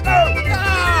 go, go! Go!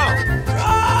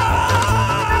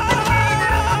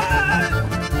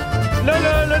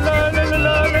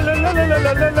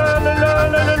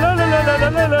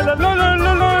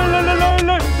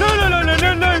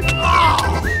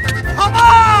 Come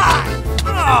on!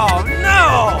 Oh, no!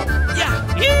 Yeah,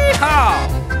 yeehaw!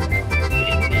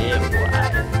 Yeah, boy.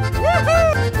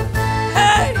 Woohoo!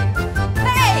 Hey!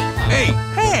 Hey! Hey!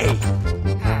 Hey!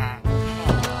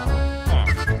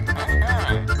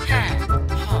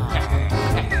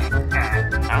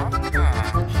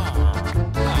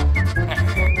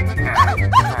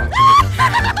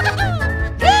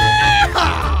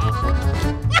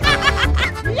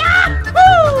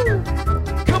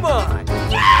 Come on!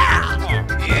 Yeah!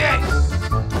 Yes!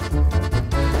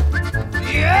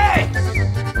 Yes!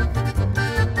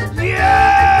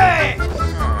 Yes!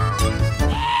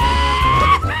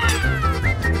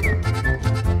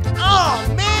 Oh,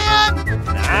 man!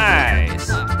 Nice!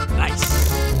 Nice!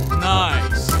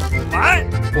 Nice! What?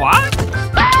 What?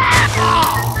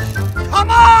 Oh, come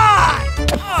on!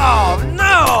 Oh,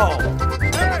 no!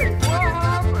 Hey, what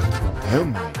happened? Oh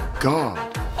my God.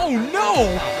 Oh, no!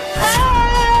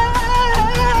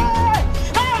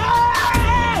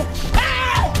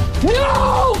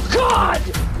 No, God!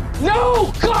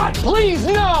 No, God, please,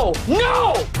 no!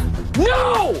 No!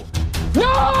 No!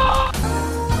 No!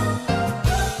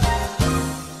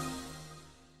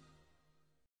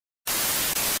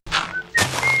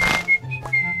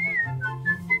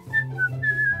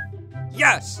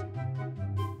 Yes!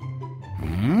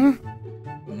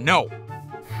 No.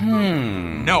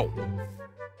 No.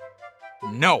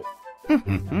 No.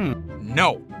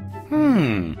 No.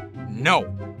 No.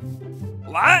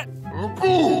 What?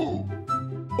 Oh.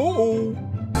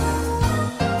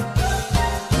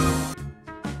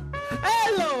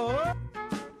 Hello.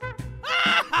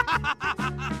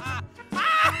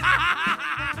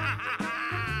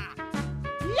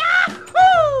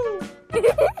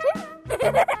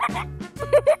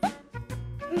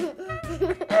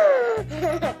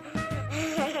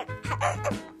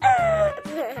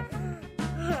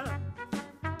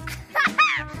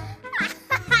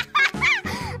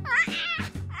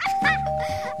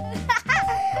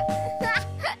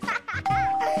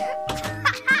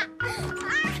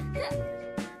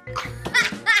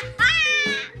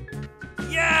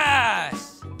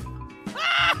 Yes!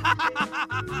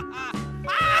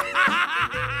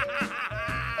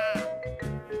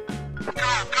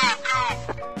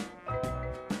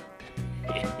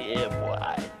 Yeah,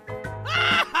 boy.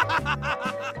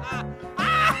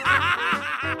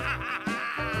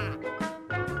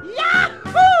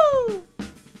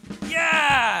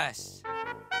 Yes!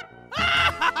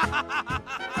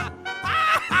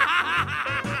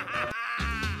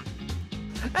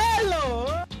 Hello.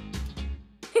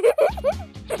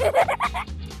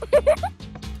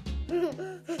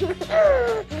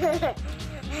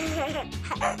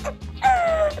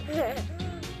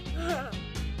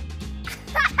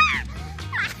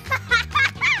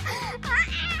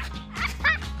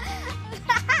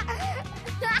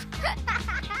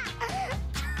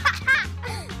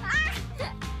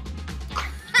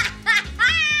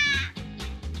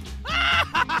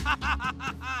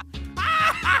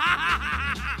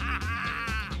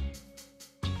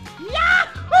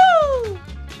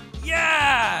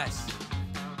 Yes!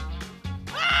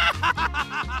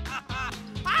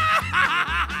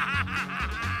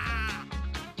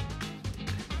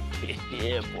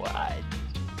 Yeah, boy.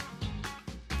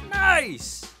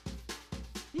 Nice!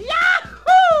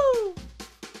 Yahoo!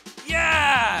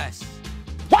 Yes!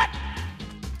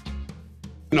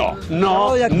 No,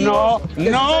 no, no,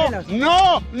 no,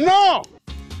 no, no.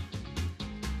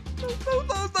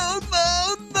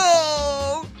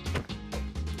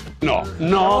 No,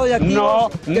 no, no! No, no,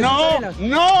 no, no,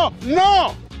 no,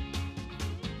 no.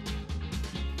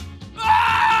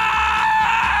 Ah!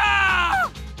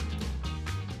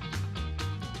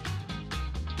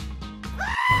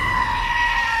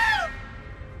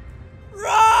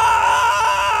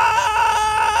 Run!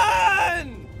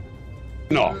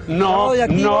 No, no,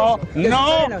 no,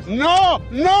 no, no,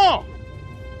 no.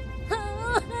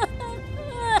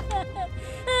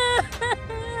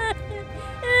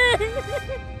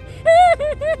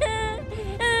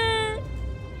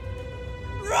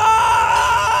 Run!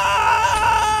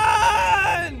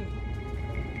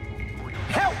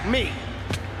 Help me!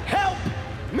 Help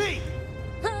me!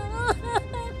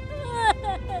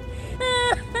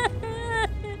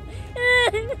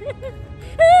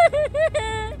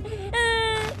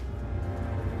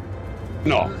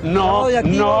 No, no,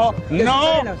 no, no,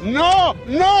 no,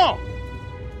 no.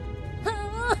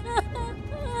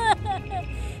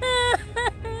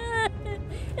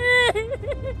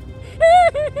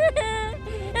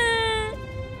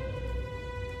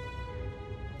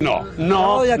 No,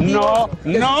 no, no,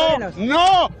 no, no,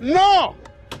 no. No!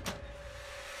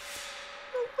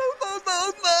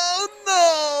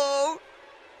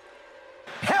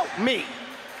 Help me!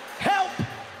 Help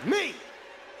me!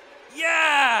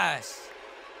 Yes!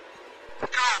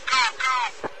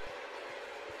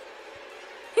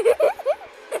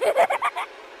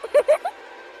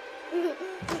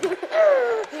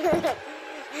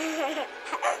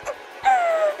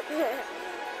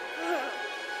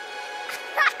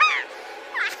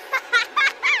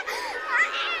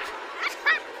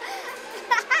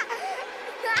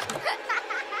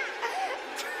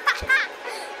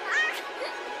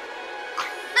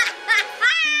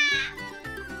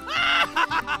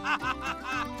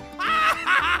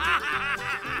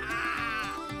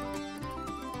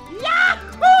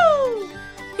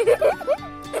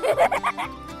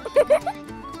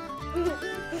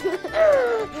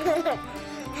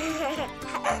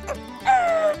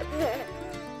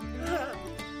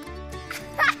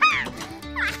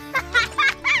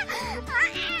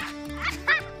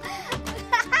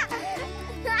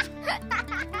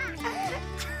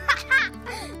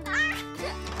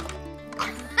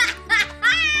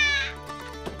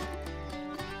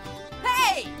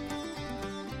 Hey!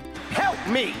 Help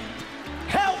me!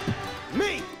 Help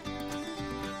me!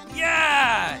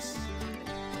 Yes!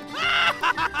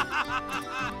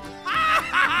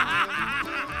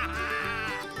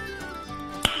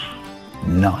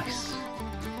 Nice.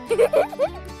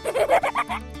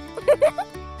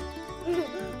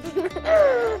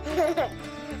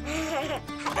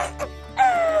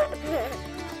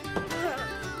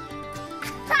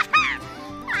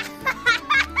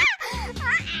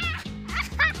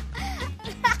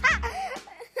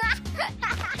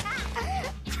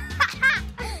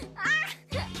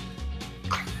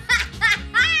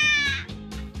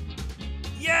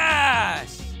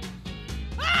 Yes!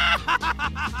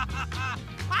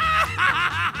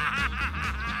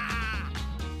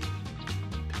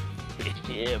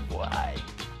 Yeah, boy.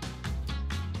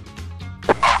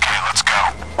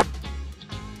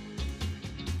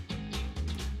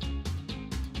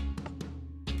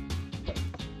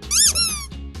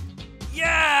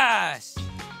 Yes!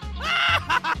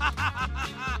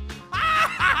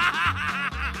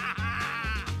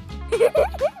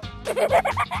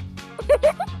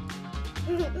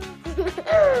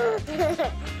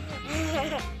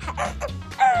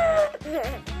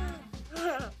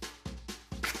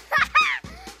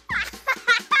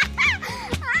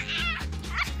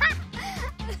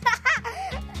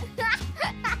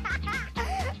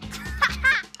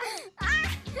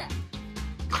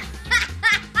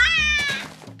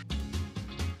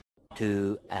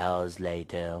 Two hours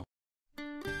later.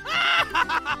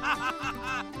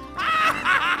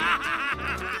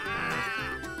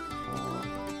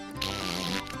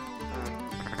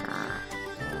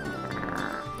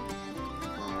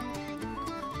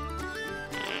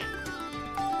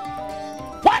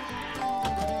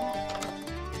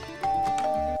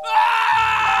 Ah!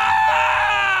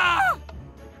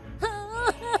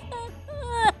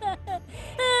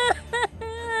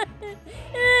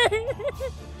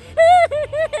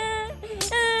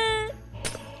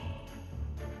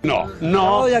 No,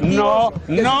 no, no,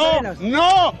 no,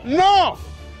 no, no.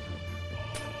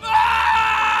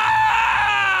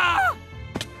 Ah!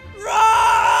 Run!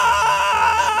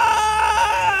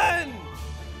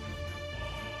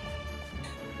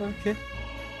 Okay.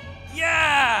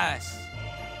 Yes!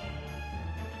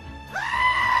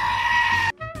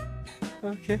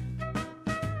 Okay.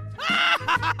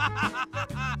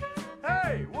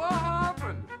 Hey, what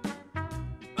happened?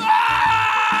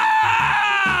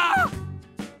 Ah!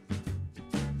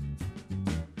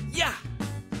 Yeah.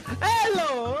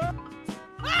 Hello!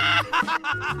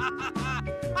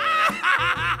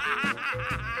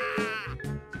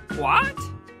 What?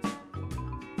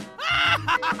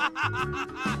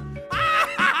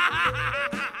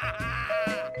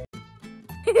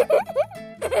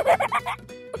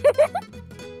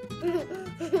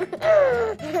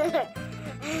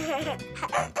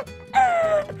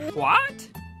 What?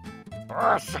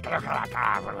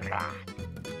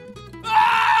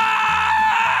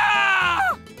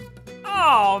 Ah!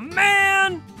 Oh,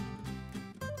 man!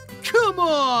 Come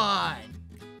on!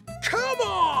 Come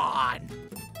on!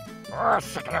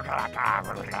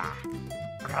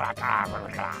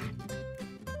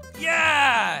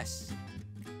 Yes!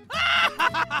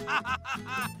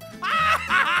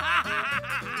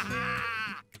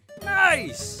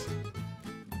 Nice!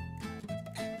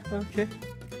 Okay.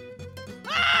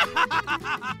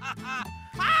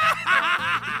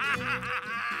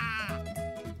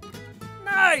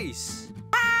 Nice!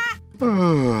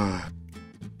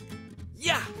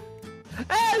 Yeah!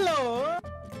 Hello!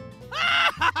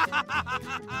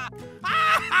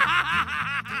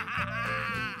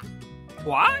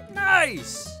 What?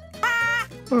 Nice!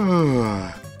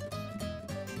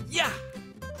 Yeah!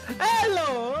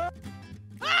 Hello!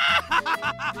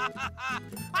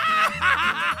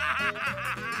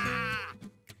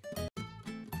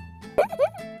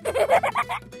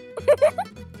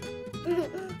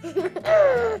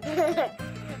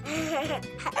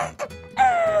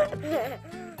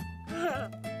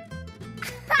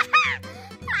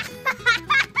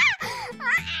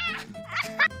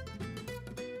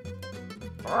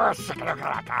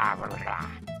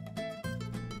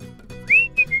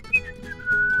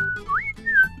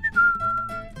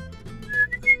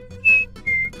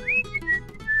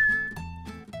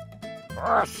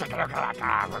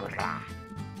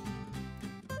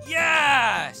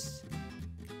 Yes!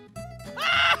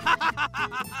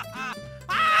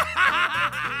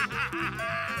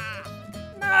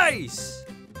 Nice!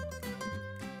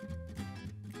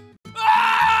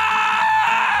 Ah!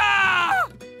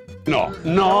 No,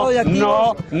 no, de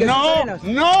no, activos, de no, arenas.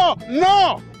 no,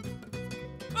 no.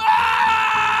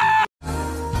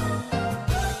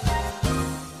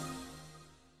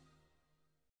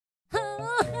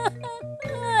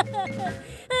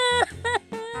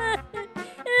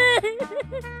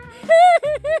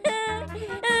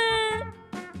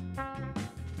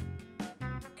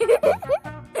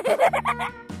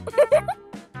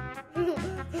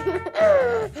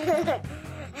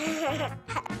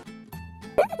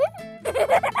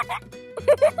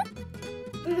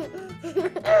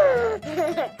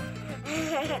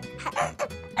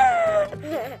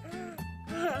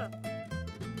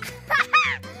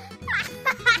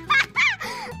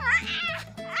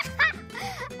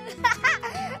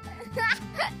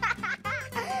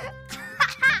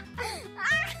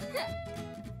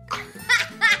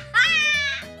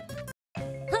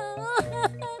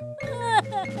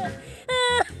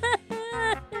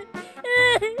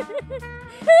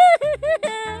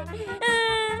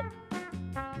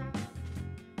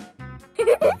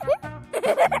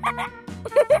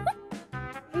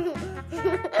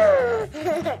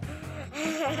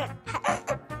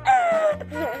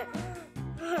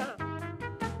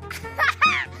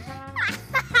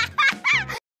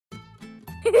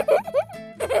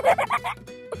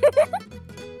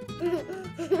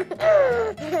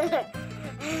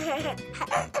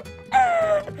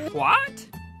 What?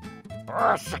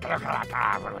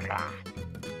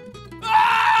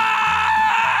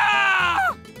 Ah!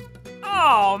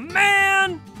 Oh,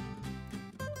 man!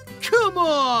 Come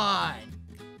on!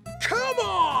 Come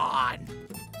on!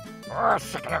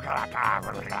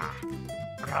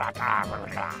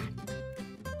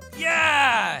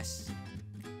 Yes!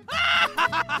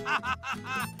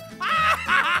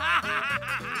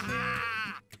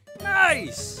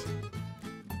 Nice!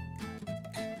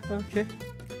 Okay.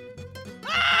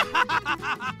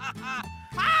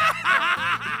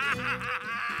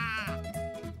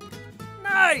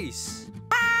 Nice!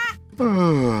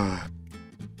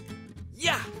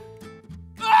 Yeah!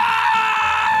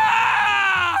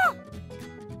 Ah!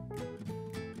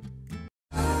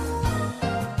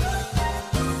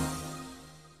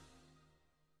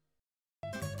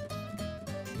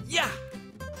 Yeah!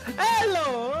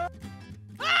 Hello!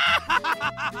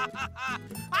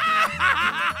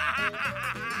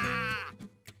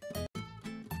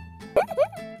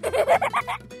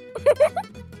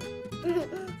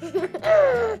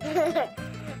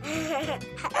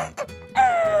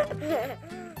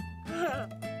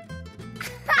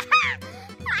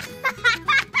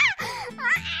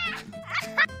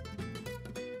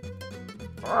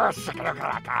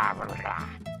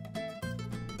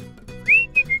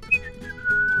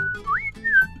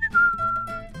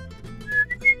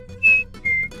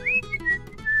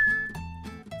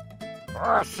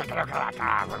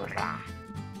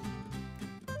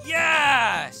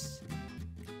 Yes!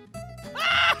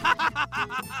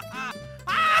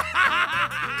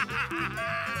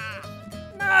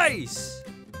 Nice!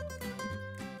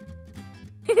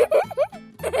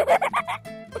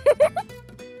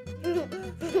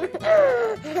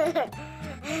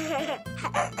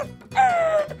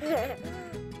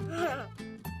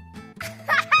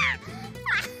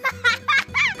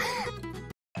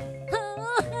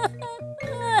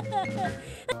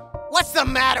 What's the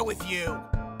matter with you?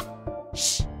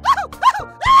 Shh!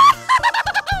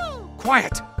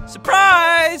 quiet.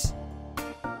 Surprise!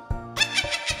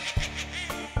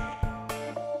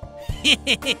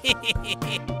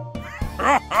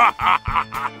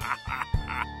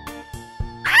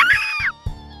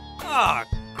 Ah,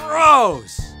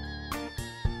 gross!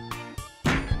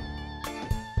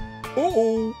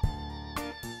 Uh-oh.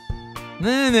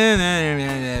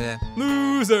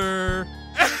 Loser.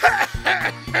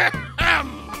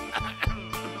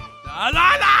 La la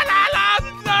la la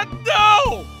la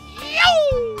no!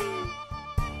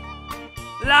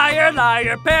 Liar,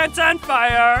 liar, pants on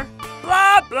fire!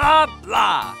 Blah, blah,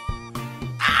 blah!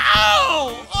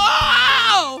 Ow!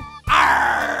 Oh!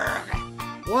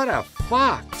 Arrgh! What a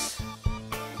fox!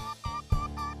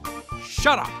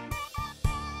 Shut up.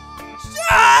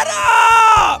 Shut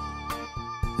up!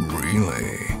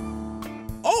 Really?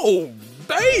 Oh,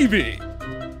 baby!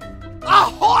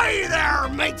 Ahoy there,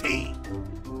 matey!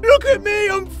 Look at me,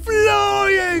 I'm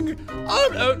flying!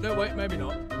 Oh, no, wait, maybe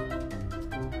not.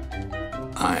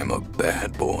 I'm a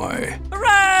bad boy.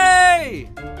 Hooray!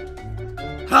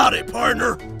 Howdy,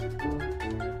 partner.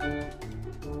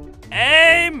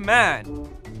 Amen.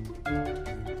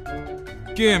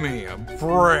 Give me a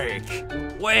break.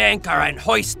 We anchor and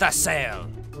hoist the sail.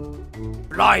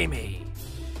 Blimey.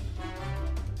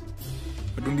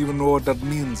 I don't even know what that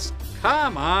means.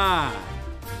 Come on!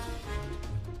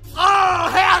 All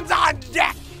hands on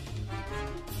deck!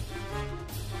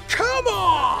 Come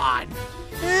on!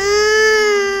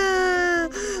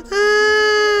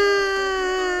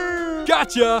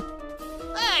 Gotcha!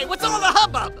 Hey, what's all the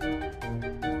hubbub?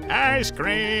 Ice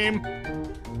cream.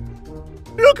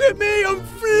 Look at me, I'm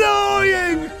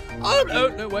flying! Oh,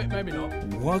 no, wait, maybe not.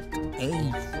 What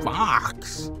a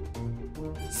fox!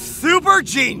 Super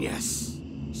genius!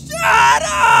 Shut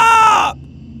up!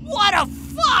 What a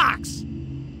fox!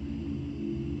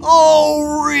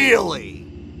 Oh, really?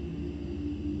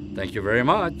 Thank you very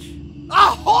much.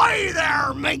 Ahoy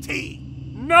there, matey!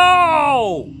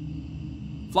 No!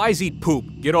 Flies eat poop.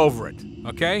 Get over it,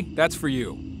 okay? That's for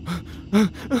you.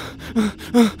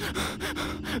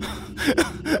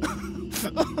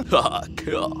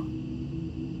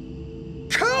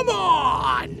 Come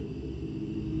on!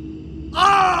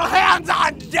 All hands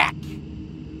on deck!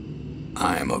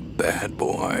 I'm a bad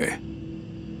boy.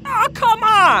 Oh, come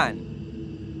on!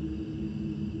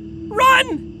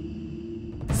 Run!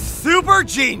 Super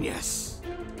genius!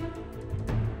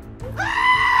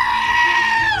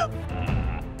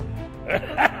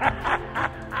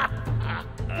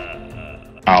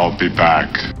 I'll be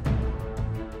back.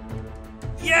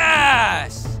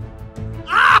 Yes!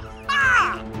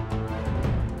 Ah-ha!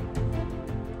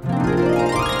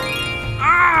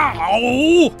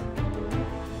 Ow!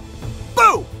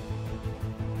 Boo!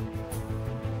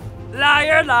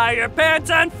 Liar, liar, pants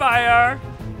on fire!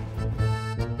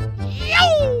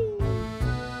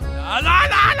 La la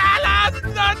la la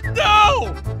la no!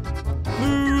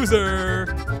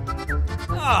 Loser!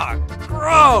 Ah,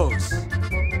 gross!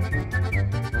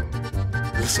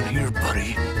 Listen here,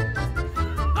 buddy.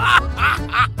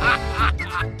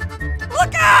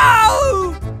 Look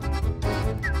out!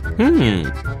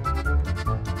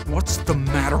 What's the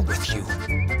matter with you?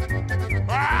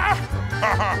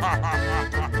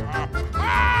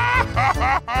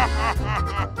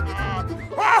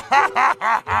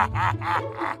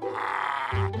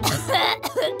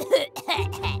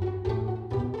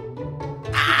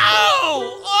 Ow!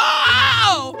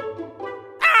 Ow!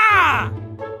 Ah!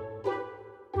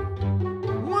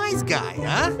 Wise guy,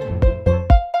 huh?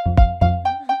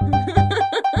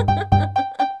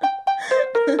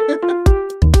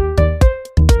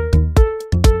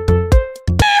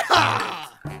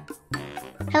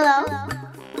 Hello?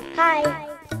 Hi.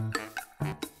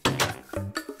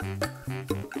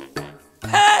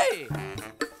 Hey!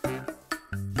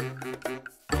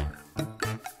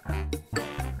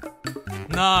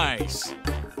 Nice.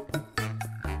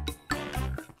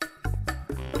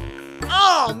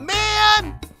 Oh,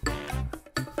 man!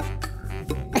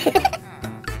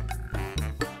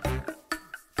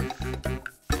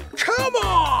 Come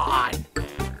on!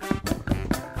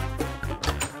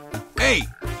 Hey!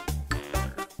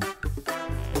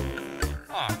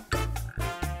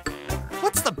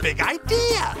 What's the big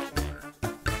idea?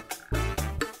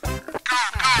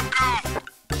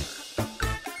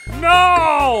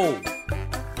 No!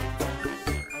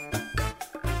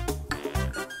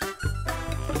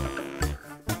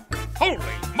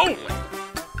 Holy moly!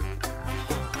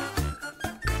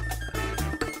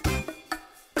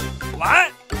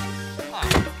 What?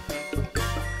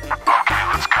 Okay,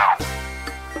 let's go.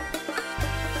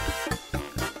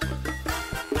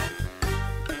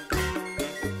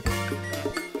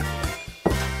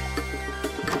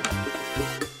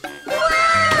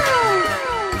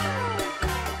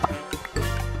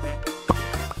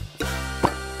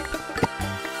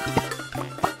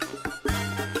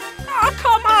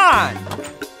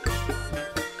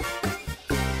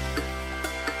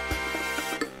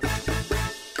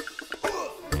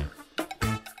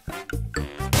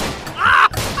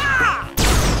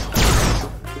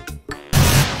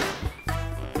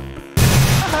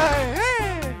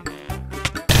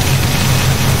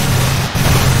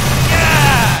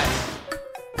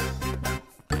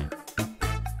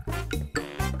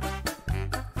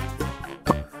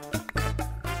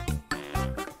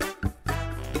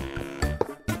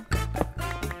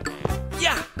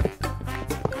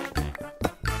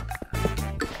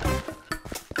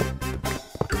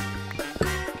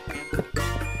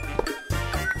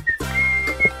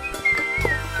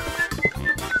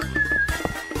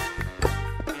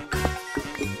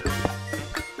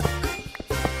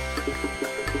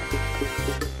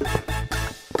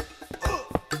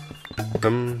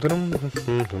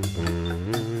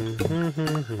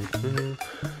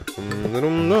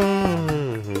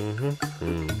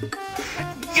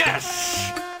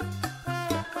 Yes!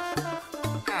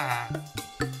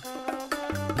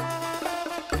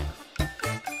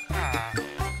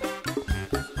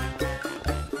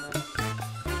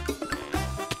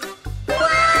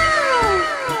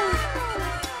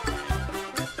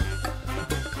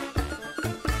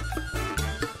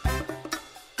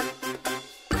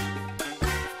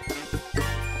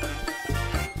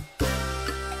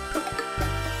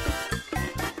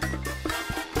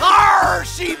 Arr,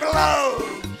 she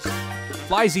blows!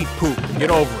 Flies eat poop. Get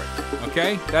over it.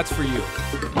 Okay? That's for you.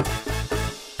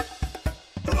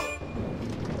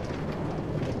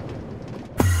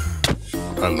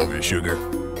 I love you, sugar.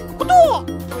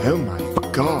 Oh my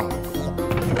God.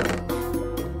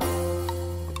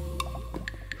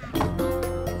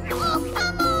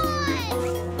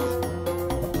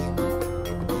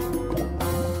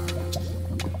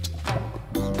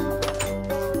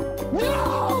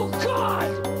 No, God!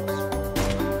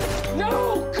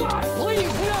 No, God,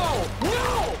 please, no!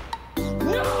 No!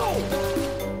 No!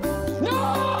 No!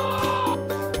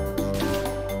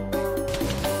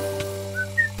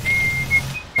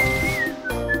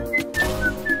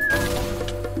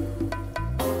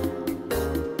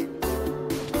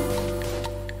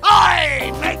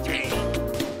 Oi, matey!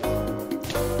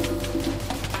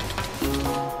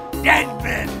 Dead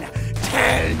men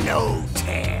tell no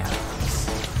tales.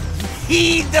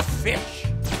 Heed the fish.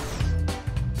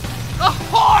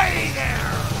 Ahoy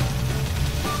there!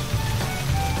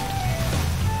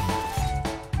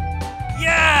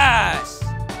 Yes!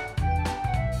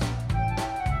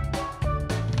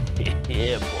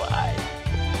 Yeah, boy.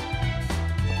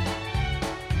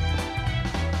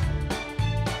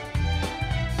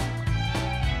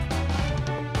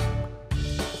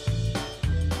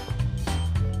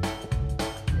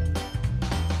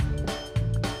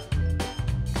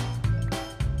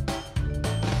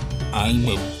 I'm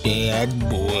a bad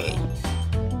boy.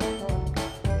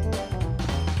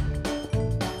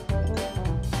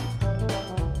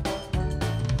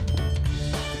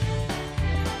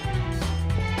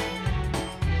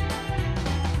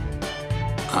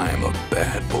 I'm a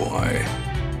bad boy.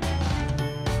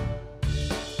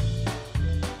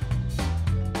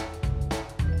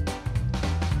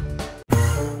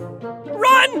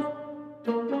 Run!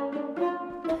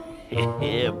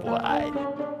 Yeah, boy.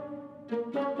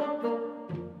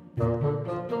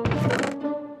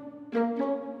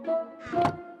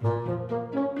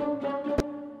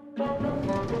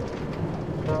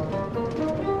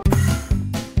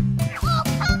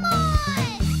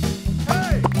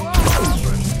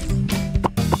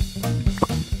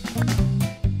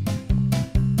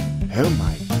 Oh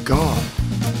my God.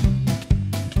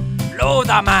 Blow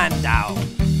the man down.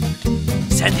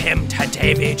 Send him to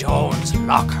Davy Jones'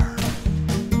 locker.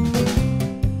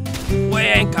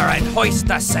 Weigh anchor and hoist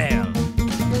the sail.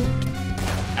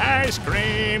 Ice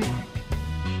cream.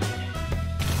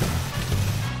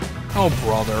 Oh,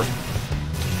 brother.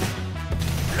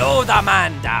 Blow the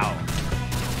man down.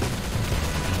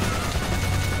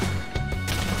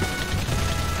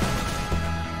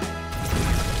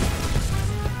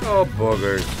 Oh,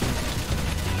 boogers.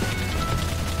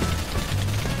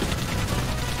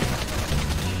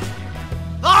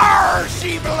 Arr,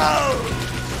 she blows!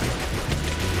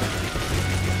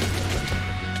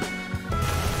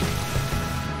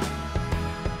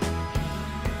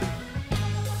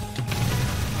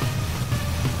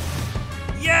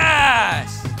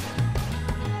 Yes!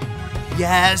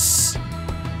 Yes!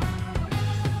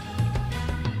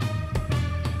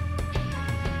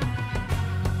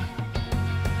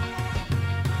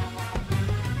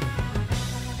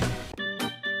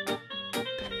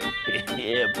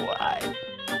 Yeah, boy.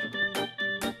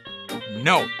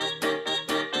 No.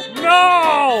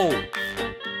 No!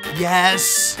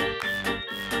 Yes!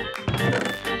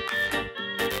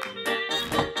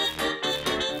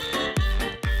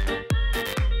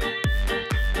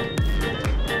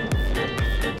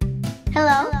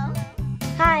 Hello?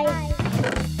 Hi.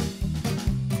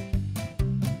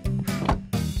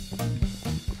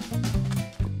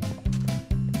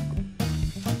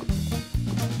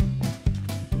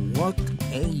 What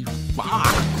a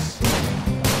fox!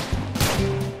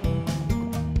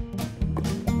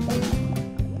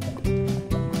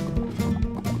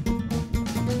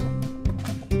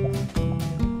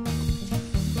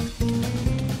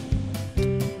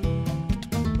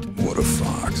 What a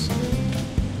fox.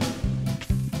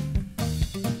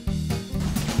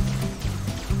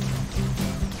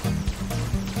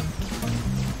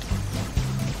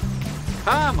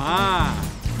 Come on!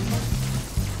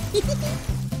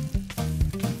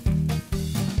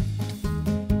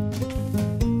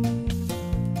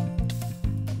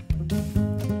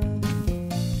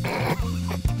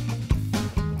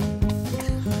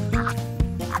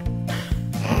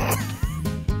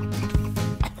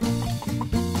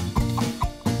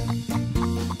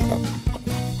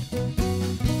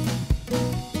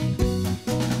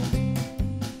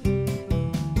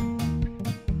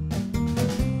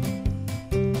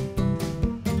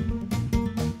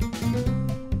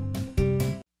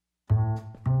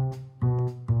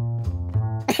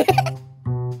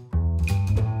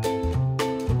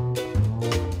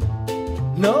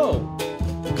 No!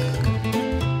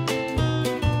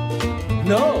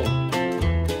 No!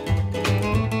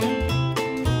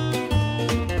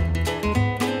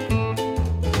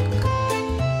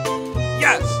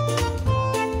 Yes!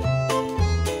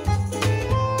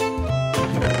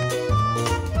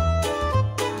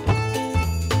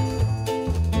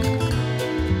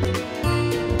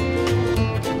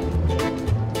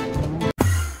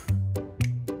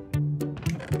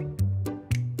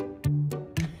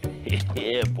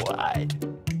 Yeah, boy.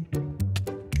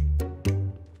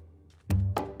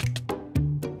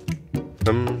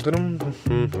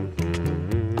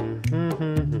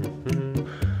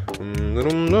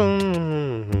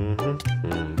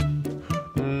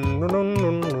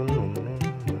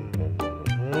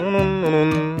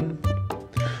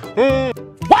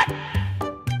 What?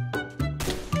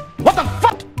 What the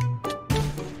fuck?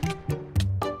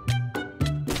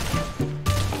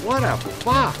 What a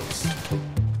fox.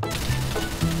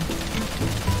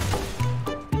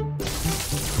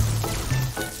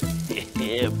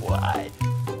 Yeah, boy.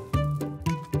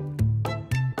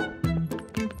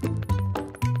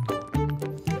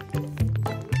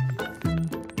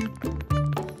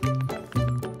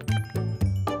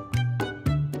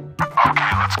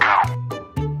 Okay, let's go.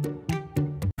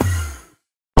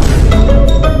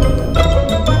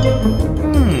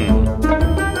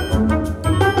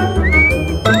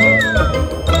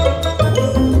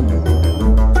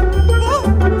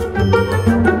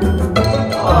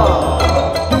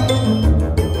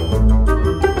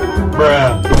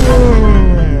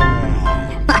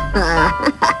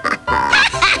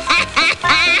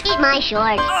 Eat my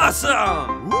shorts.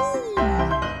 Awesome!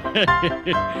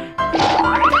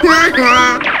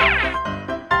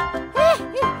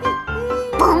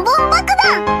 Boom boom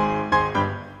bakada.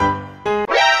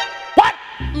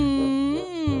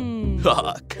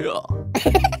 Oh, cool.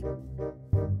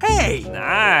 Hey!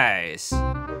 Nice!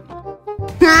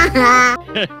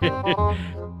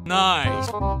 Nice!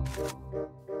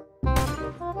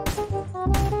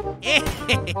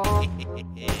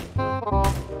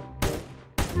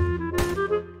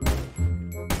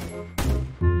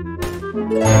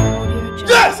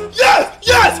 Yes! Yes!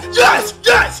 Yes! Yes!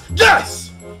 Yes!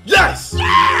 Yes! Yes!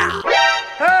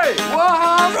 Hey,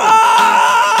 what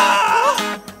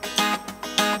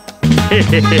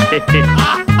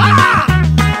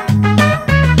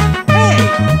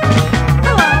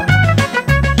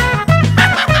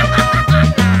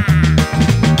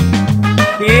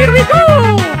Here we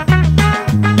go!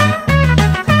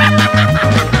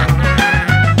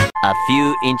 A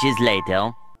few inches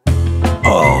later.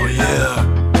 Oh, yeah.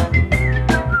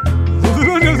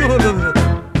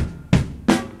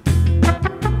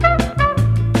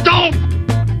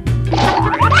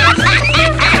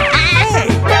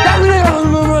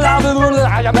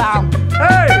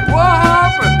 Hey, what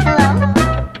happened? Hello.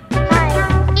 Hi.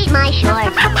 Eat my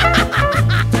shorts.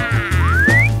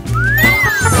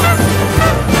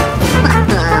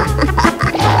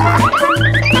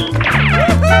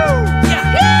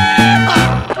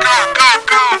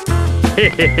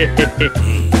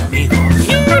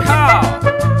 Yeehaw!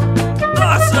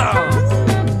 Awesome!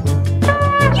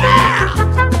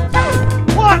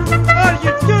 What are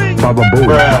you doing? Baba Boo.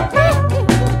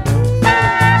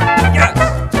 Yes!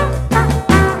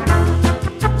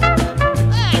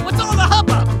 Hey, what's all the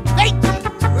hubbub? Thank you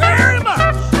very much.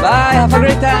 Bye, have a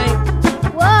great time.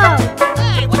 Whoa.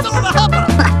 Hey, what's all the hubbub?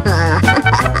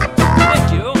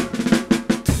 Thank you!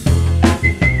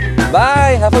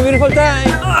 Bye, have a beautiful time.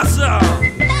 Awesome!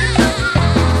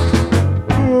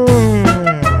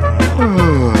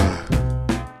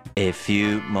 A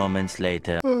few moments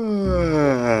later. Hey,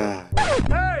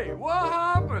 what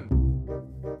happened?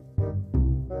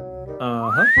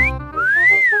 Uh-huh.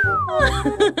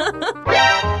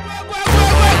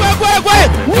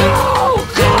 No,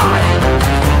 God!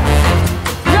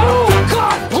 No,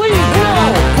 God, please, no!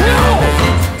 No!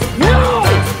 No!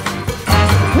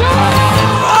 No!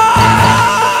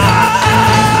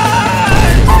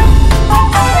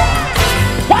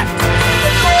 What?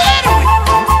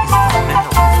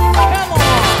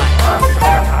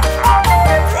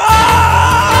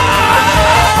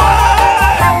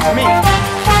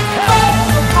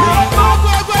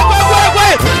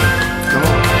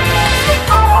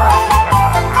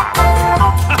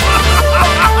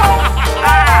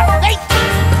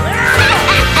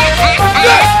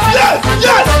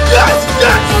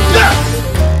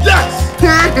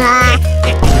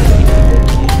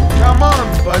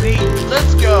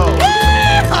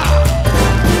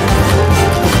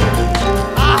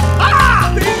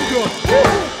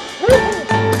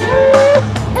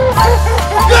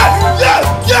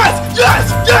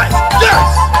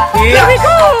 Here we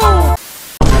go!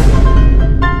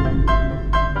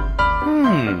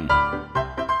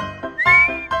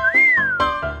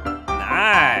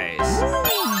 Nice.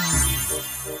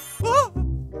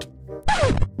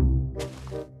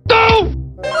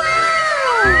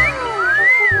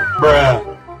 Bruh.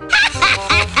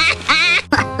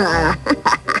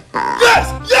 Yes!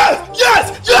 Yes! Yes!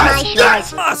 Yes!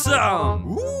 Yes! Awesome!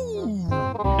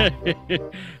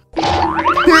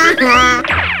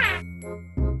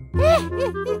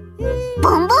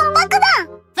 Boom boom bakudan!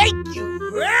 Thank you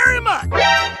very much.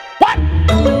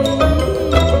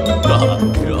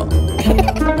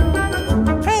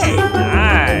 Hey,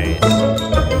 nice.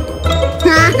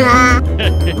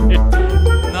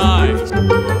 Nice.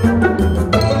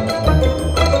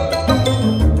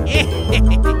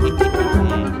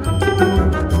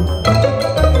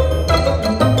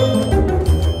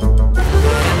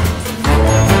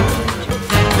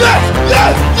 Yes!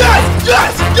 Yes! Yes!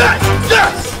 Yes! Yes!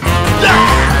 Yes!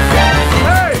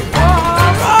 Oh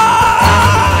my God.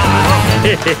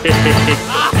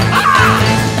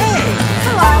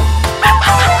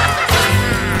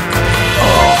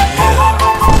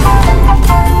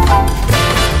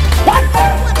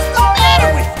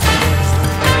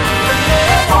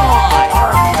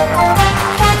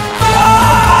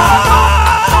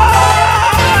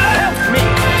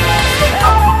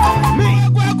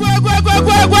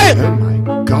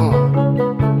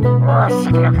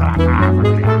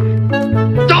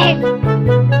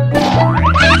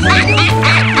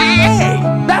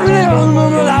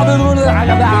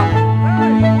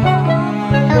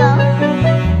 Hello?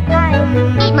 Hi.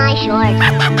 Eat my shorts.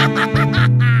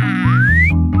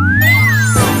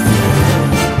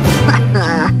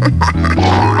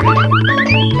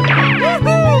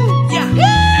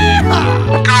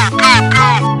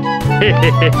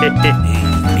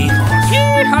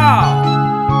 Yeehaw!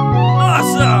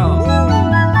 Awesome!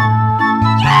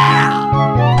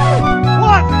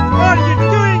 What are you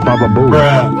doing? Baba Boo.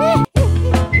 Bruh.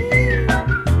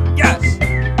 Yes!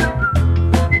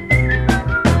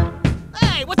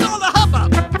 Hey, what's all the hubbub?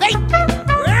 Thank you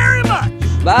very much.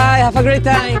 Bye, have a great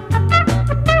time.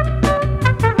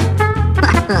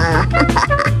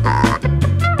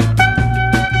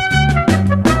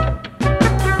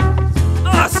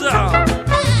 Awesome!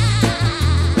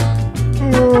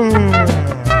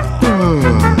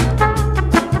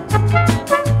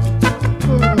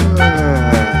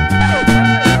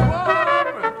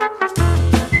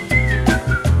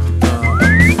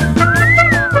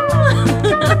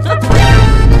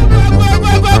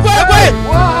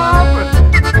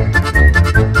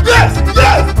 Yes!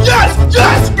 Yes! Yes!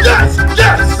 Yes! Yes!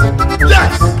 Yes!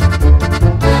 Yes!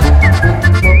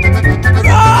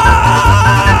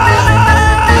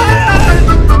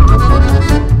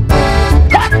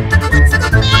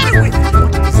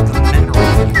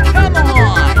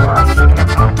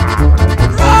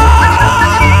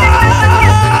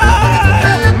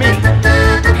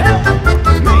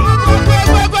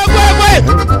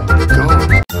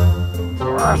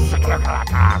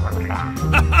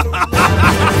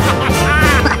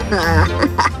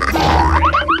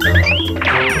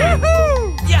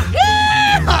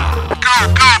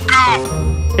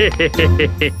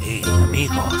 Hey,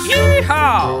 amigos.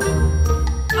 Yeehaw!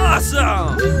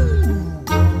 Awesome!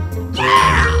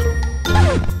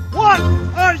 What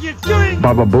are you doing?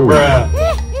 Baba Boo. Bruh.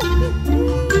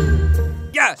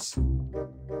 Yes!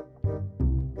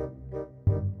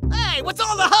 Hey, what's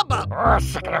all the hubbub?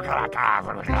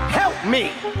 Help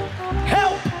me!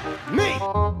 Help me!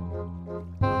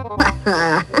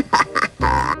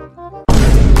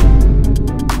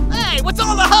 Hey, what's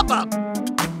all the hubbub?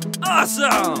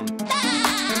 Awesome!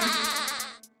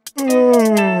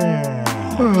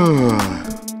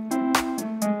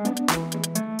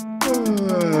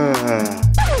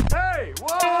 Hey,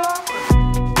 what?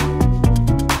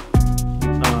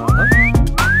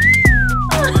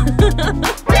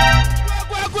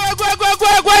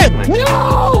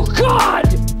 No, God!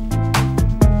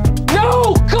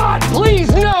 No, God, please,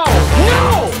 no!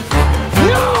 No!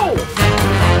 No!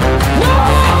 No!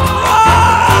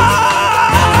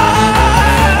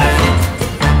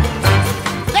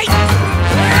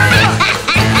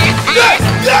 Yes!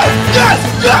 Yes! Yes!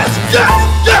 Yes! Yes!